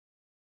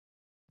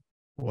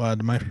 Well,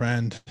 my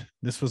friend,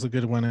 this was a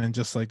good one. And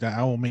just like that,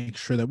 I will make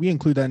sure that we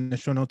include that in the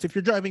show notes. If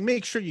you're driving,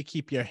 make sure you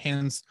keep your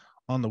hands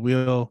on the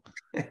wheel.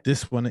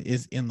 This one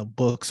is in the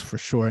books for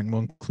sure, and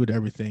we'll include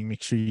everything.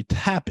 Make sure you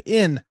tap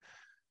in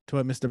to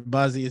what Mr.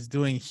 Bazzi is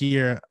doing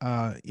here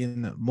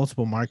in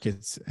multiple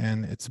markets,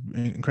 and it's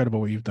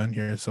incredible what you've done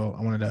here. So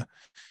I wanted to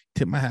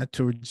tip my hat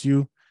towards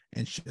you,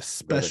 and a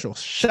special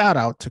shout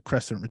out to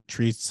Crescent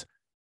Retreats.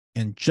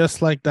 And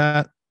just like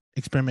that,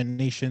 Experiment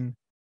Nation,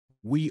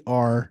 we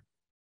are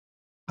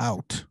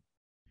out.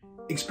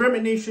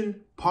 Experiment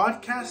Nation,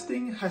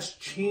 podcasting has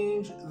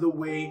changed the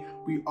way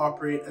we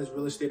operate as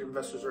real estate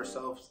investors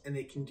ourselves, and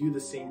it can do the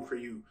same for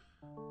you.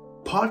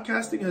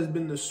 Podcasting has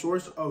been the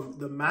source of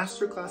the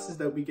masterclasses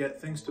that we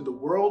get thanks to the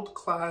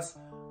world-class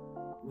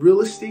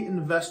real estate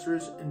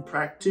investors and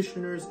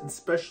practitioners and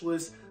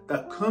specialists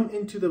that come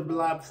into the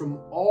lab from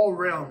all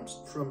realms,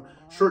 from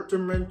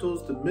short-term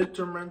rentals to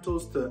mid-term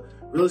rentals to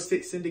real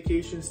estate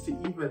syndications to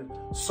even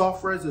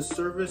software as a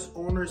service.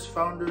 Owners,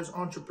 founders,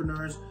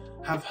 entrepreneurs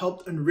have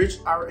helped enrich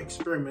our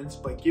experiments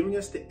by giving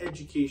us the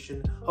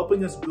education,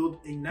 helping us build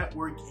a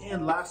network,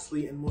 and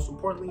lastly, and most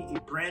importantly,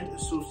 a brand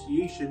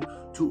association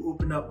to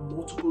open up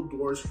multiple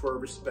doors for our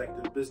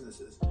respective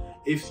businesses.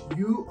 If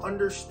you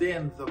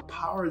understand the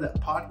power that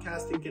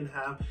podcasting can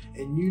have,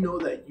 and you know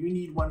that you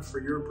need one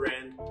for your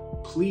brand,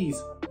 please,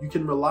 you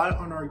can rely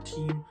on our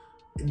team.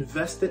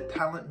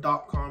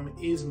 InvestedTalent.com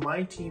is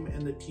my team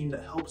and the team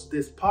that helps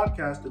this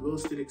podcast, the Real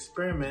Estate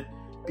Experiment,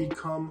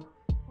 become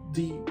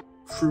the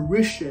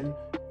fruition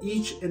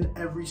each and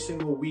every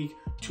single week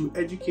to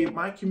educate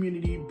my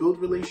community, build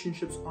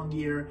relationships on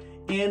the air,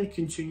 and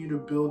continue to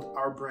build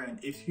our brand.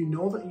 If you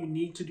know that you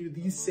need to do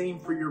the same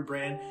for your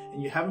brand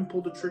and you haven't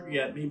pulled the trigger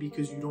yet, maybe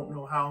because you don't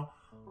know how,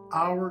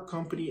 our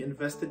company,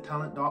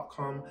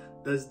 InvestedTalent.com,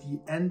 does the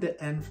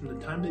end-to-end from the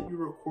time that you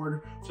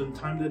record, from the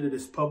time that it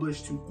is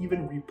published, to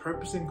even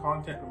repurposing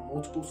content on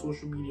multiple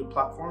social media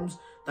platforms.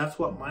 That's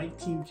what my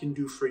team can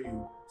do for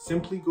you.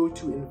 Simply go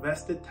to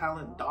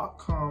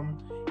InvestedTalent.com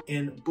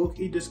and book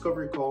a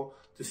discovery call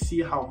to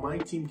see how my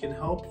team can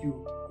help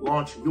you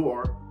launch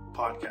your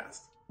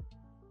podcast.